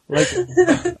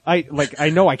 I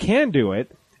know I can do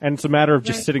it, and it's a matter of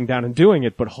just sitting down and doing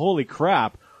it, but holy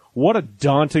crap, what a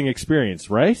daunting experience,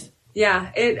 right?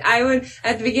 Yeah,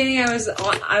 at the beginning I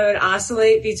would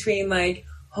oscillate between like,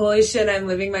 holy shit, I'm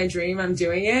living my dream, I'm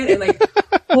doing it, and like,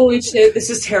 holy shit, this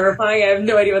is terrifying, I have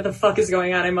no idea what the fuck is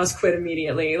going on, I must quit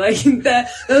immediately. Like,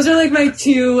 those are like my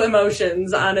two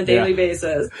emotions on a daily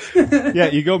basis. Yeah,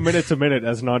 you go minute to minute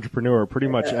as an entrepreneur pretty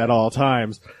much at all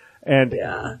times. And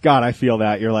God, I feel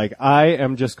that. You're like, I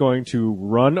am just going to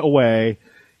run away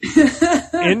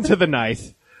into the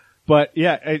night. But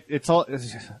yeah,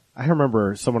 I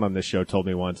remember someone on this show told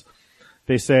me once,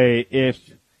 they say, if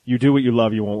you do what you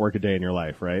love, you won't work a day in your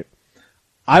life, right?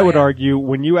 I would argue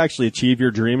when you actually achieve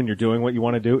your dream and you're doing what you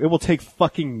want to do, it will take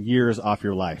fucking years off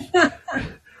your life.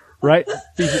 Right?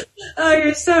 Oh,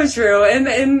 you're so true.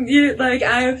 And you, like,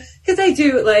 cause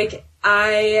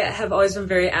I have always been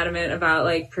very adamant about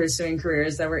like pursuing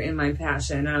careers that were in my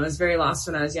passion. And I was very lost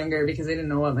when I was younger because I didn't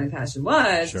know what my passion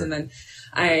was. Sure. And then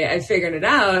I figured it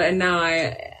out, and now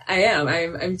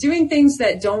I'm doing things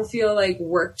that don't feel like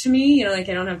work to me. Like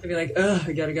I don't have to be like, oh,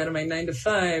 I gotta go to my 9 to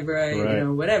 5,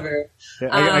 or whatever. Yeah,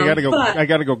 I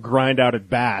gotta go grind out at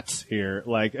bats here,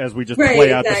 like as we just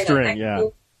play out the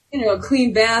string.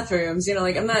 Clean bathrooms,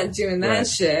 like I'm not doing that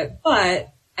shit,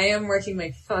 but I am working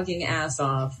my fucking ass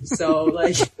off. So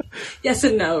like, yes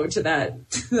and no to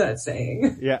that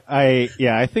saying. Yeah,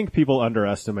 I think people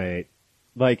underestimate.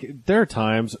 Like, there are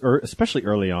times, or especially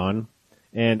early on,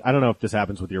 and I don't know if this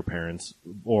happens with your parents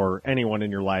or anyone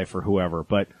in your life or whoever,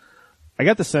 but I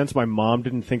got the sense my mom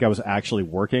didn't think I was actually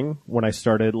working when I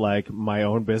started, like, my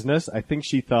own business. I think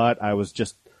she thought I was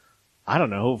just, I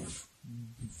don't know,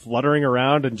 fluttering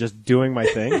around and just doing my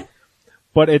thing.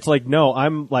 But it's like, no,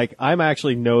 I'm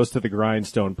actually nose to the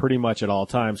grindstone pretty much at all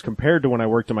times compared to when I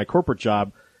worked in my corporate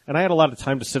job, and I had a lot of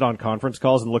time to sit on conference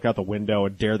calls and look out the window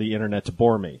and dare the internet to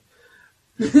bore me.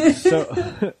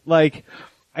 So, like,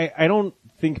 I don't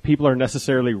think people are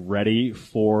necessarily ready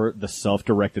for the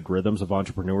self-directed rhythms of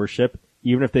entrepreneurship,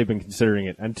 even if they've been considering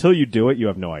it. Until you do it, you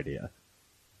have no idea.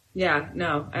 Yeah,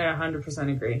 no, I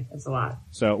 100% agree. It's a lot.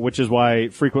 So, which is why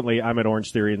frequently I'm at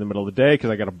Orange Theory in the middle of the day because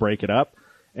I got to break it up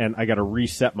and I got to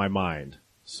reset my mind.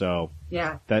 So,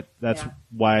 that's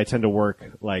why I tend to work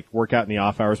out in the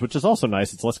off hours, which is also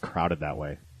nice. It's less crowded that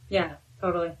way. Yeah,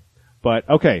 totally. But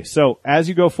okay, so as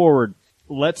you go forward,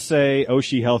 let's say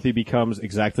Oshi Healthy becomes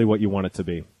exactly what you want it to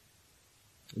be.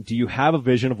 Do you have a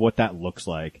vision of what that looks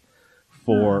like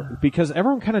because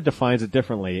everyone kind of defines it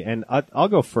differently. And I'll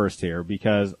go first here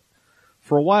because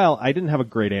for a while I didn't have a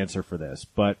great answer for this,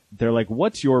 but they're like,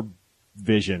 what's your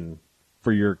vision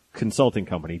for your consulting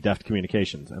company, Deft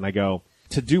Communications? And I go,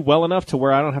 to do well enough to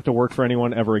where I don't have to work for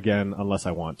anyone ever again unless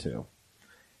I want to.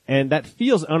 And that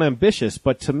feels unambitious,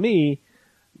 but to me,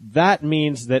 that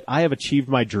means that I have achieved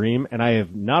my dream, and I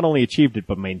have not only achieved it,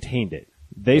 but maintained it.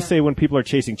 They say when people are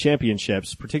chasing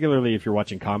championships, particularly if you're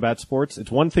watching combat sports,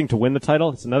 it's one thing to win the title,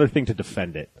 it's another thing to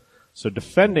defend it. So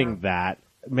defending that,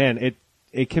 man,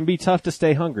 it can be tough to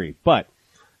stay hungry, but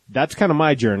that's kind of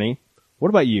my journey. What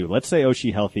about you? Let's say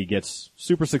Oshi Healthy gets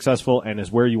super successful and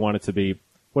is where you want it to be.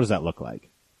 What does that look like?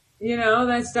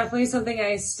 That's definitely something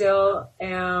I still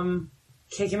am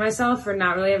kicking myself for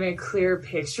not really having a clear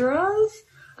picture of.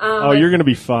 You're going to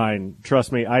be fine.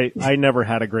 Trust me. I never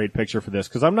had a great picture for this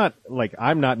because I'm not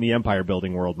in the empire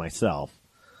building world myself.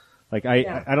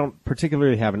 I don't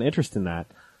particularly have an interest in that.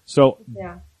 So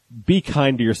be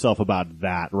kind to yourself about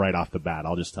that right off the bat.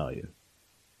 I'll just tell you.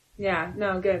 Yeah,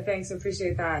 no, good. Thanks. I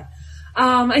appreciate that.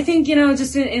 I think,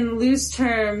 just in loose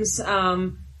terms,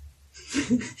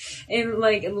 in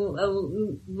like a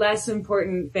less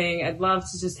important thing, I'd love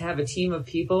to just have a team of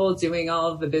people doing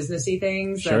all of the businessy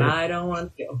things that I don't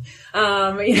want to do.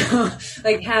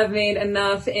 Have made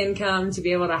enough income to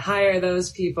be able to hire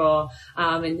those people,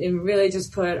 and really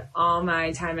just put all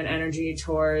my time and energy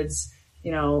towards,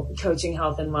 coaching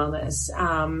health and wellness.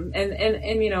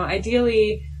 And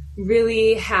ideally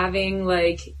really having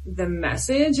like the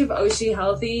message of Oshi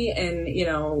Healthy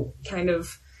and, kind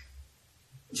of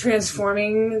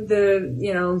transforming the,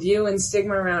 view and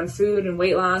stigma around food and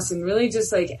weight loss, and really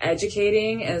just like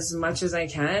educating as much as I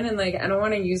can. And like, I don't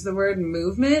want to use the word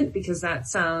movement because that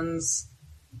sounds,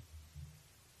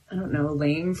 I don't know,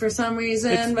 lame for some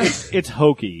reason. It's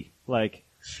hokey. Like,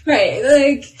 right.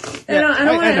 Like, yeah,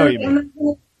 I know what you mean.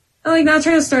 I'm like not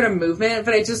trying to start a movement,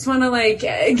 but I just want to like,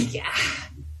 I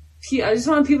just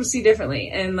want people to see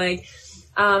differently, and like,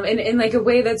 in like a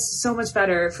way that's so much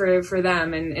better for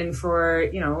them, and for,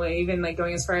 even like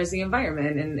going as far as the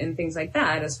environment and things like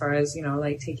that, as far as,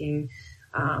 like taking,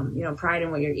 pride in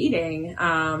what you're eating,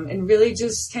 and really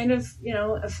just kind of,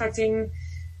 affecting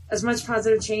as much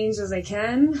positive change as I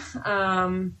can,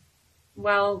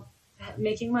 while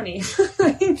making money.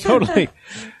 Totally.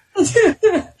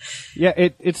 Yeah,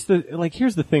 it's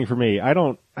here's the thing for me. I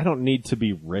don't need to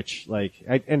be rich. Like,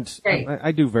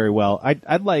 I do very well.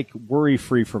 I'd like worry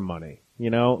free from money,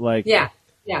 like, yeah.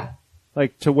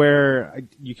 Like to where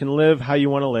you can live how you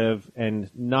want to live and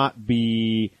not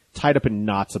be tied up in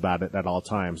knots about it at all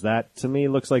times. That to me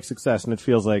looks like success, and it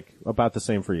feels like about the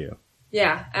same for you.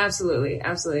 Yeah, absolutely.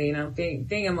 Absolutely.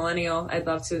 Being a millennial, I'd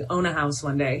love to own a house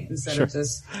one day instead of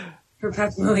just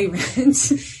perpetually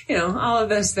rent, all of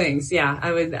those things. Yeah,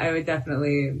 I would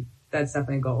definitely, that's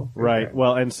definitely a goal. Right. Sure.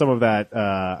 Well, and some of that,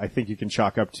 I think you can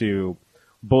chalk up to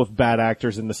both bad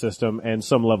actors in the system and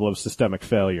some level of systemic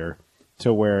failure,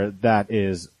 to where that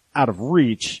is out of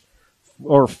reach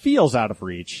or feels out of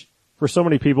reach for so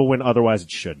many people when otherwise it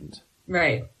shouldn't.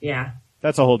 Right. Yeah.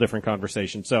 That's a whole different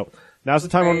conversation. So now's the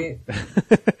time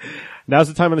now's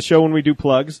the time on the show when we do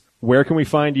plugs. Where can we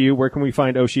find you? Where can we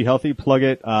find Oshi Healthy? Plug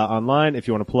it online. If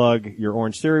you want to plug your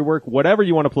Orange Theory work, whatever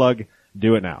you want to plug,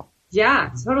 do it now.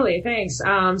 Yeah, totally. Thanks.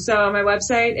 So my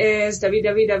website is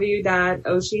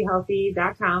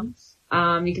www.oshihealthy.com.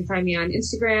 You can find me on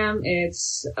Instagram.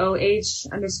 It's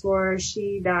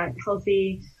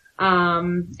OH_she.healthy.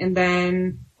 And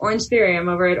then Orange Theory. I'm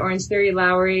over at Orange Theory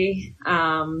Lowry.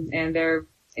 And their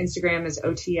Instagram is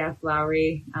OTF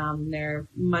Lowry. They're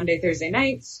Monday, Thursday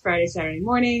nights, Friday, Saturday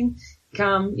morning.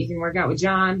 Come, you can work out with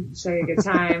John, show you a good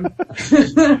time.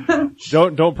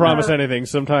 Don't promise anything.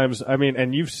 Sometimes,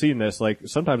 and you've seen this, like,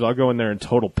 sometimes I'll go in there in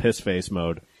total piss face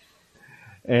mode.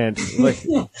 And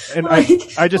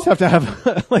I just have to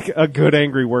have like a good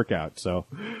angry workout. So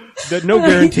no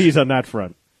guarantees on that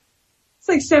front. It's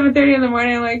like 7:30 in the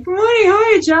morning. I'm like, good morning, how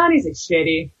are you, John? He's like,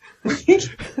 shitty.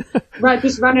 Right,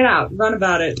 just run it out. Run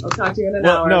about it. I'll talk to you in an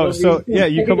hour. No, so yeah,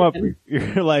 you come up,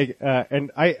 you're like, and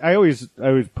I always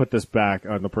put this back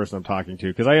on the person I'm talking to,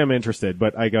 because I am interested,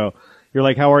 but I go, you're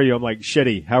like, how are you? I'm like,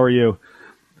 shitty. How are you?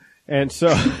 And so,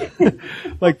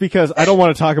 like, because I don't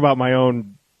want to talk about my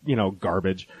own,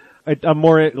 garbage. I'm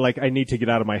more like, I need to get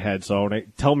out of my head. So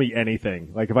tell me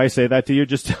anything. Like, if I say that to you,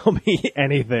 just tell me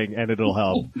anything and it'll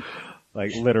help.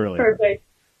 Like, literally. Perfect.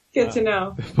 Good to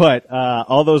know. But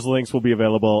all those links will be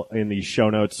available in the show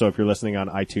notes. So if you're listening on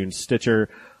iTunes, Stitcher,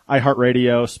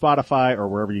 iHeartRadio, Spotify, or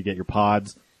wherever you get your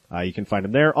pods, you can find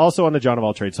them there. Also on the John of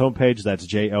All Trades homepage. That's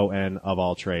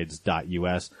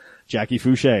jonofalltrades.us. Jackie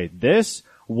Fouché, this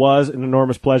was an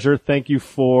enormous pleasure. Thank you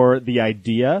for the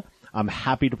idea. I'm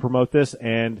happy to promote this,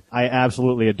 and I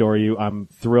absolutely adore you. I'm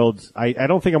thrilled. I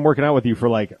don't think I'm working out with you for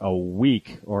like a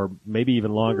week or maybe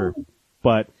even longer,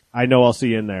 but I know I'll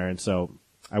see you in there, and so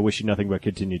I wish you nothing but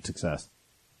continued success.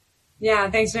 Yeah,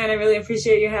 thanks, man. I really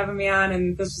appreciate you having me on,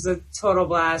 and this was a total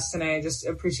blast, and I just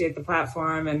appreciate the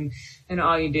platform and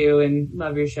all you do, and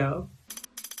love your show.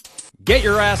 Get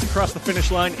your ass across the finish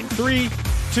line in 3,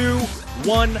 2,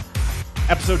 1.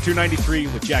 Episode 293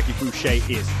 with Jackie Fouché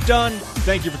is done.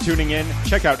 Thank you for tuning in.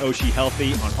 Check out Oshi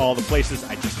Healthy on all the places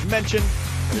I just mentioned.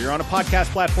 Whether you're on a podcast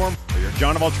platform or you're at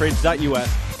jonofalltrades.us,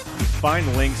 you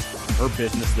find links to her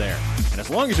business there. And as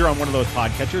long as you're on one of those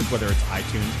podcatchers, whether it's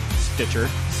iTunes, Stitcher,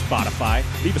 Spotify,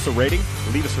 leave us a rating,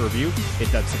 leave us a review, hit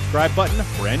that subscribe button.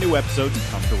 Brand new episodes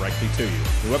come directly to you.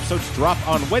 New episodes drop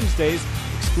on Wednesdays.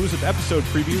 Exclusive episode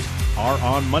previews are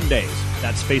on Mondays.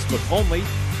 That's Facebook only.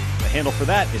 The handle for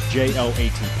that is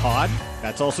JOATpod.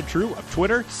 That's also true of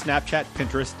Twitter, Snapchat,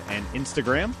 Pinterest, and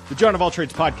Instagram. The John of All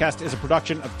Trades podcast is a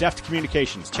production of Deft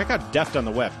Communications. Check out Deft on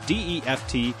the web,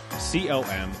 DEFTCOM.us.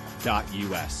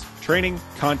 Training,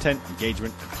 content,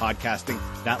 engagement, and podcasting.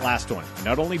 That last one. I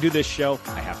not only do this show,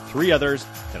 I have 3 others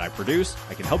that I produce.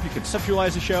 I can help you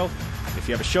conceptualize a show. If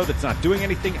you have a show that's not doing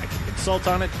anything, I can consult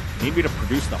on it. You need me to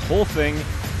produce the whole thing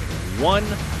in one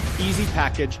easy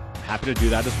package. I'm happy to do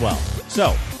that as well.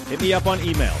 So, hit me up on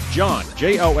email, John,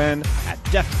 Jon,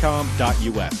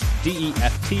 @deftcom.us,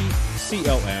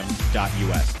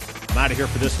 DEFTCOM.us. I'm out of here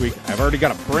for this week. I've already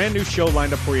got a brand new show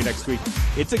lined up for you next week.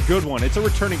 It's a good one. It's a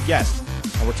returning guest,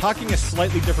 and we're talking a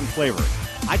slightly different flavor.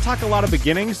 I talk a lot of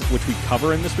beginnings, which we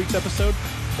cover in this week's episode,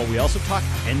 but we also talk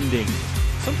endings.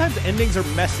 Sometimes endings are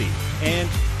messy, and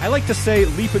I like to say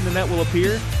leap in the net will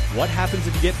appear. What happens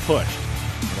if you get pushed?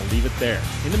 I'm going to leave it there.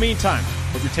 In the meantime,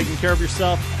 hope you're taking care of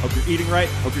yourself. Hope you're eating right.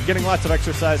 Hope you're getting lots of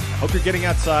exercise. Hope you're getting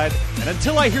outside. And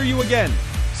until I hear you again,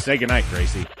 say goodnight,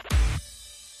 Gracie.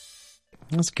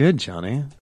 That's good, Johnny.